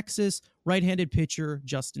from Texas, right-handed pitcher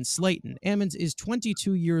Justin Slayton. Ammons is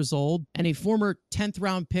 22 years old and a former 10th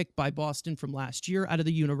round pick by Boston from last year out of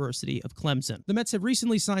the University of Clemson. The Mets have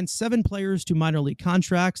recently signed 7 players to minor league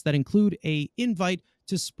contracts that include an invite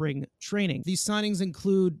to spring training. These signings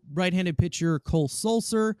include right-handed pitcher Cole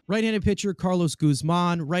Sulser, right-handed pitcher Carlos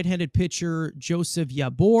Guzman, right-handed pitcher Joseph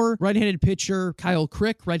Yabor, right-handed pitcher Kyle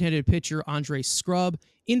Crick, right-handed pitcher Andre Scrub,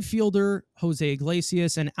 infielder Jose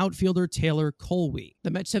Iglesias, and outfielder Taylor Colby.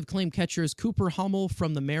 The Mets have claimed catchers Cooper Hummel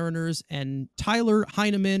from the Mariners and Tyler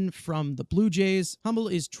Heineman from the Blue Jays. Hummel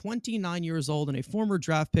is 29 years old and a former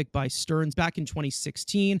draft pick by Stearns back in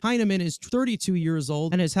 2016. Heineman is 32 years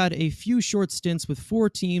old and has had a few short stints with 4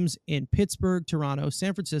 teams in Pittsburgh, Toronto,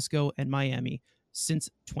 San Francisco, and Miami since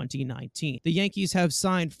 2019. The Yankees have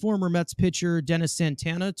signed former Mets pitcher Dennis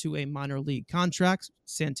Santana to a minor league contract.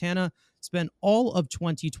 Santana spent all of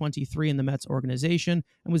 2023 in the Mets organization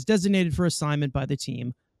and was designated for assignment by the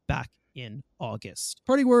team back in August.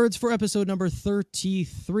 Party words for episode number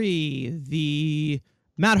 33, the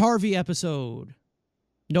Matt Harvey episode.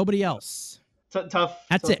 Nobody else. Tough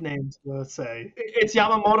names to say. It's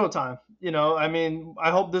Yamamoto time. You know, I mean,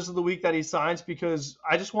 I hope this is the week that he signs because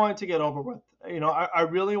I just want it to get over with. You know, I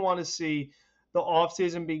really want to see the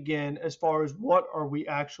offseason begin as far as what are we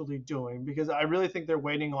actually doing, because I really think they're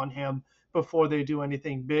waiting on him before they do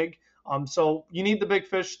anything big. So you need the big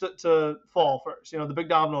fish to fall first, you know, the big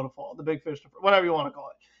domino to fall, the big fish, whatever you want to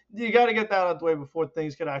call it. You got to get that out of the way before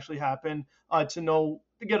things can actually happen to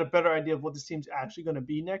get a better idea of what this team's actually going to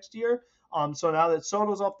be next year. So now that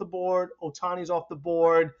Soto's off the board, Ohtani's off the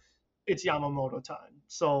board, it's Yamamoto time.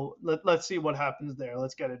 So let's see what happens there.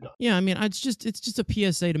 Let's get it done. Yeah, I mean, it's just a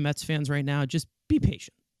PSA to Mets fans right now. Just be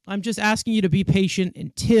patient. I'm just asking you to be patient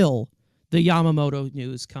until the Yamamoto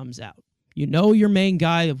news comes out. You know your main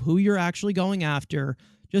guy of who you're actually going after.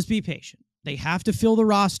 Just be patient. They have to fill the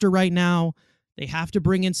roster right now. They have to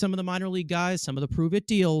bring in some of the minor league guys, some of the prove-it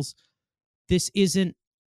deals. This isn't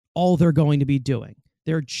all they're going to be doing.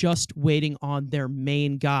 They're just waiting on their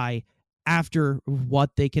main guy after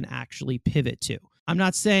what they can actually pivot to. I'm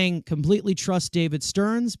not saying completely trust David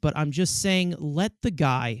Stearns, but I'm just saying let the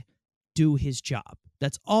guy do his job.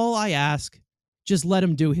 That's all I ask. Just let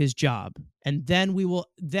him do his job. And then we will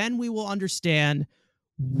understand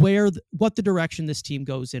what the direction this team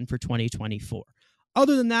goes in for 2024.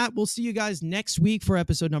 Other than that, we'll see you guys next week for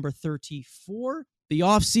episode number 34. The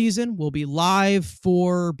off season will be live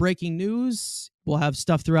for breaking news. We'll have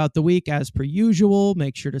stuff throughout the week as per usual.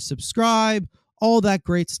 Make sure to subscribe, all that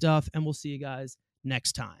great stuff, and we'll see you guys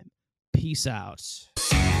next time. Peace out.